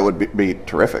Zendaya would be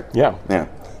terrific. Yeah.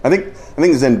 I think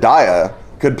Zendaya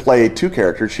could play two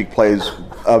characters. She plays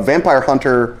a vampire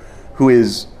hunter who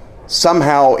is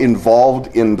somehow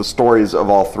involved in the stories of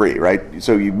all three, right?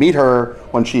 So you meet her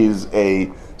when she's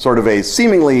a sort of a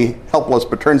seemingly helpless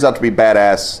but turns out to be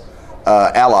badass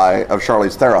ally of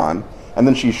Charlize Theron, and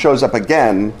then she shows up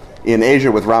again in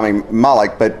Asia with Rami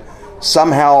Malek, but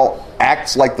somehow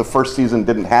acts like the first season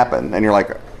didn't happen, and you're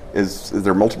like, is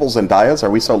there multiple Zendayas? Are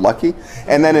we so lucky?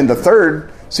 And then in the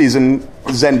third season,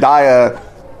 Zendaya,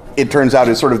 it turns out,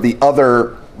 is sort of the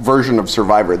other version of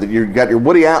Survivor. That you got your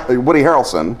Woody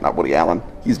Harrelson, not Woody Allen,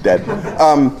 he's dead.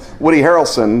 Woody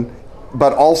Harrelson,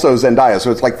 but also Zendaya.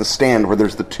 So it's like The Stand, where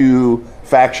there's the two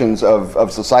factions of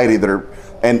society that are,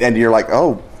 and you're like,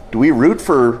 oh, do we root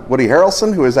for Woody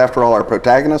Harrelson, who is after all our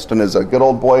protagonist and is a good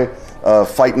old boy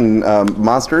fighting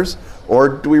monsters? Or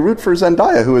do we root for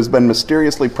Zendaya, who has been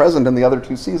mysteriously present in the other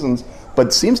two seasons,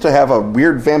 but seems to have a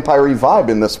weird vampire-y vibe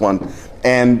in this one?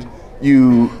 And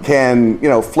you can,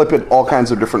 flip it all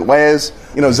kinds of different ways.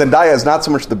 Zendaya is not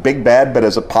so much the big bad, but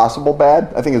as a possible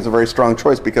bad, I think it's a very strong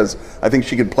choice, because I think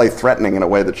she could play threatening in a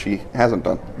way that she hasn't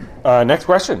done. Next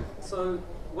question. So,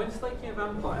 when staking a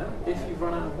vampire, if you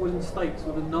run out of wooden stakes,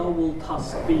 would a narwhal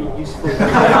tusk be useful?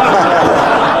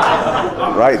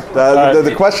 Right.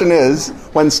 The question is,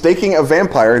 when staking a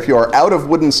vampire, if you are out of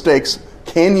wooden stakes,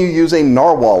 can you use a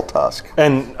narwhal tusk?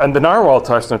 And the narwhal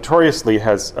tusk notoriously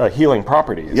has healing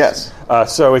properties. Yes.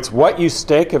 So it's what you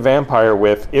stake a vampire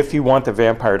with if you want the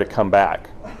vampire to come back.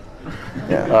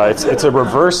 Yeah. It's a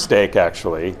reverse stake,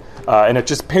 actually, and it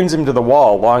just pins him to the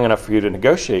wall long enough for you to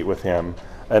negotiate with him,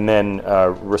 and then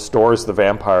restores the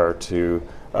vampire to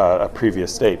a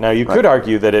previous state. Now, you could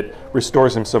argue that it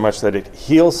restores him so much that it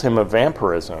heals him of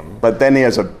vampirism. But then he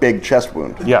has a big chest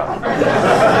wound.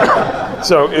 Yeah.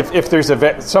 So if there's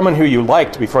someone who you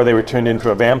liked before they were turned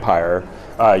into a vampire,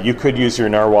 you could use your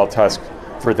narwhal tusk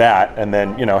for that, and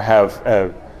then have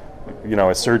a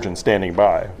surgeon standing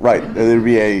by. Right. There'd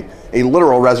be a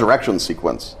literal resurrection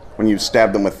sequence when you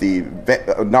stab them with the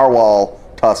narwhal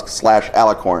tusk /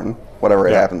 alicorn, whatever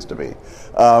it happens to be.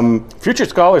 Future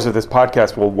scholars of this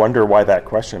podcast will wonder why that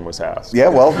question was asked. Yeah,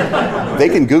 well, they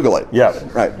can Google it. Yeah.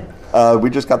 Right. We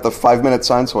just got the 5-minute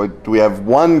sign, so do we have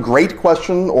one great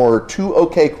question or two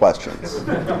okay questions?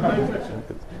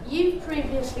 You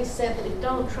previously said that if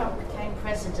Donald Trump became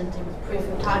president, it was proof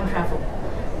of time travel.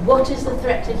 What is the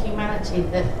threat to humanity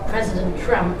that President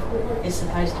Trump is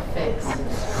supposed to fix?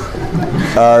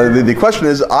 The question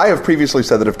is, I have previously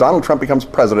said that if Donald Trump becomes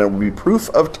president, it would be proof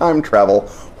of time travel.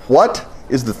 What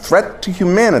is the threat to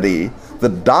humanity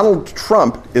that Donald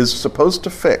Trump is supposed to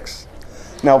fix?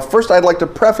 Now, first, I'd like to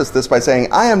preface this by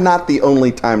saying I am not the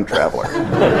only time traveler. Your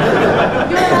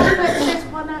expert says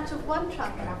 1 out of 1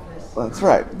 time travelers. That's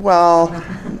right. Well,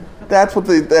 that's what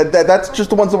that's just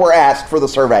the ones that were asked for the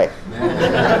survey.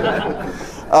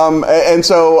 And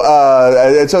so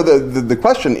the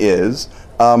question is,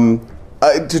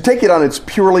 to take it on its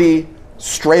purely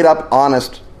straight up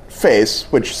honest face,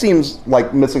 which seems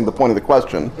like missing the point of the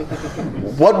question,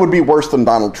 what would be worse than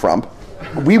Donald Trump?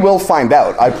 We will find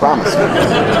out, I promise.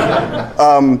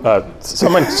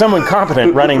 Someone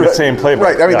competent running the same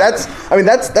playbook. Right. That's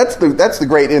the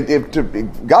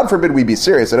great. God forbid we be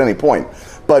serious at any point,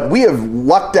 but we have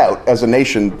lucked out as a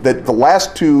nation that the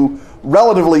last two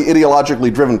relatively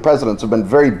ideologically driven presidents have been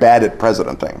very bad at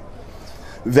presidenting.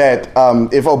 That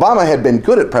if Obama had been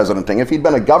good at presidenting, if he'd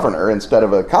been a governor instead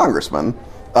of a congressman,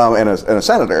 and a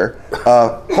senator,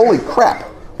 holy crap,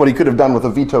 what he could have done with a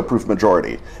veto-proof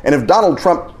majority. And if Donald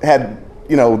Trump had,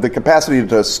 the capacity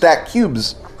to stack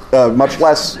cubes, much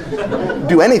less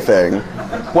do anything,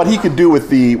 what he could do with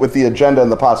the agenda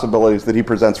and the possibilities that he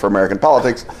presents for American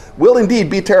politics will indeed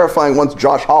be terrifying once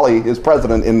Josh Hawley is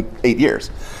president in 8 years.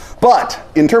 But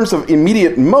in terms of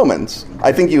immediate moments,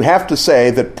 I think you have to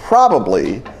say that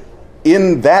probably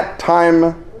in that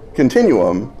time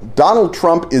continuum, Donald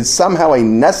Trump is somehow a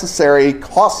necessary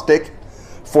caustic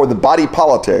for the body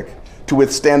politic to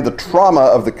withstand the trauma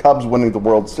of the Cubs winning the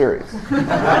World Series.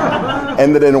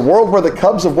 And that in a world where the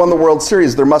Cubs have won the World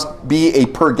Series, there must be a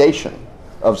purgation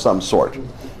of some sort.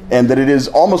 And that it is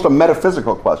almost a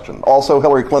metaphysical question. Also,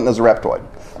 Hillary Clinton is a reptoid.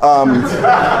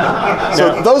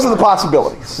 So those are the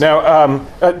possibilities. Now,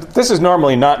 this is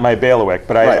normally not my bailiwick,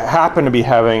 but I happen to be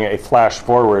having a flash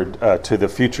forward to the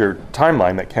future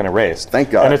timeline that Ken erased.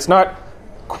 Thank God. And it's not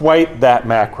quite that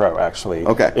macro, actually.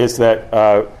 Okay. Is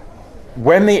that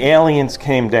when the aliens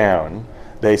came down,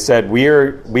 they said,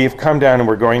 we've come down and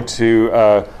we're going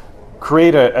to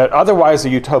create otherwise a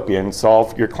utopia and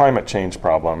solve your climate change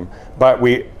problem, but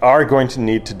we are going to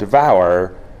need to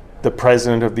devour the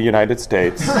President of the United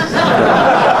States,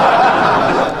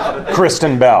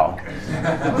 Kristen Bell.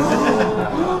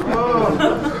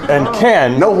 And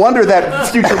Ken... No wonder that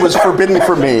future was forbidden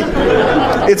for me.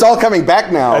 It's all coming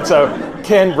back now. And so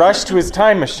Ken rushed to his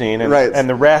time machine, and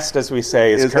the rest, as we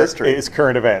say, is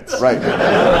current events. Right.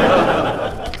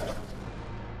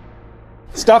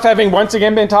 Stuff having once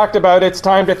again been talked about, it's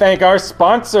time to thank our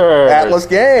sponsors. Atlas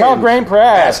Games. Pelgrane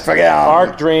Press. Asphagon.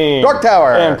 Arc Dream. Dork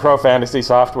Tower. And Pro Fantasy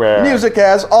Software. Music,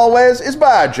 as always, is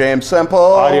by James Semple.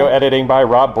 Audio editing by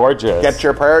Rob Borges. Get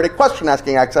your priority question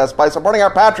asking access by supporting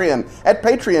our Patreon at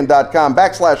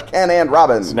patreon.com/Ken and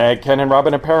Robin. Snag Ken and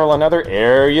Robin apparel and other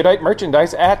erudite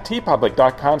merchandise at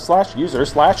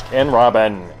tpublic.com/user/Ken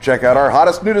Robin. Check out our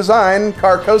hottest new design,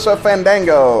 Carcosa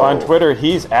Fandango. On Twitter,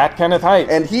 he's at Kenneth Hite.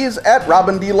 And he's at Robin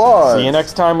D. Laws. See you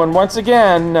next time when once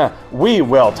again we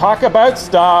will talk about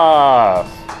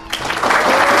stuff.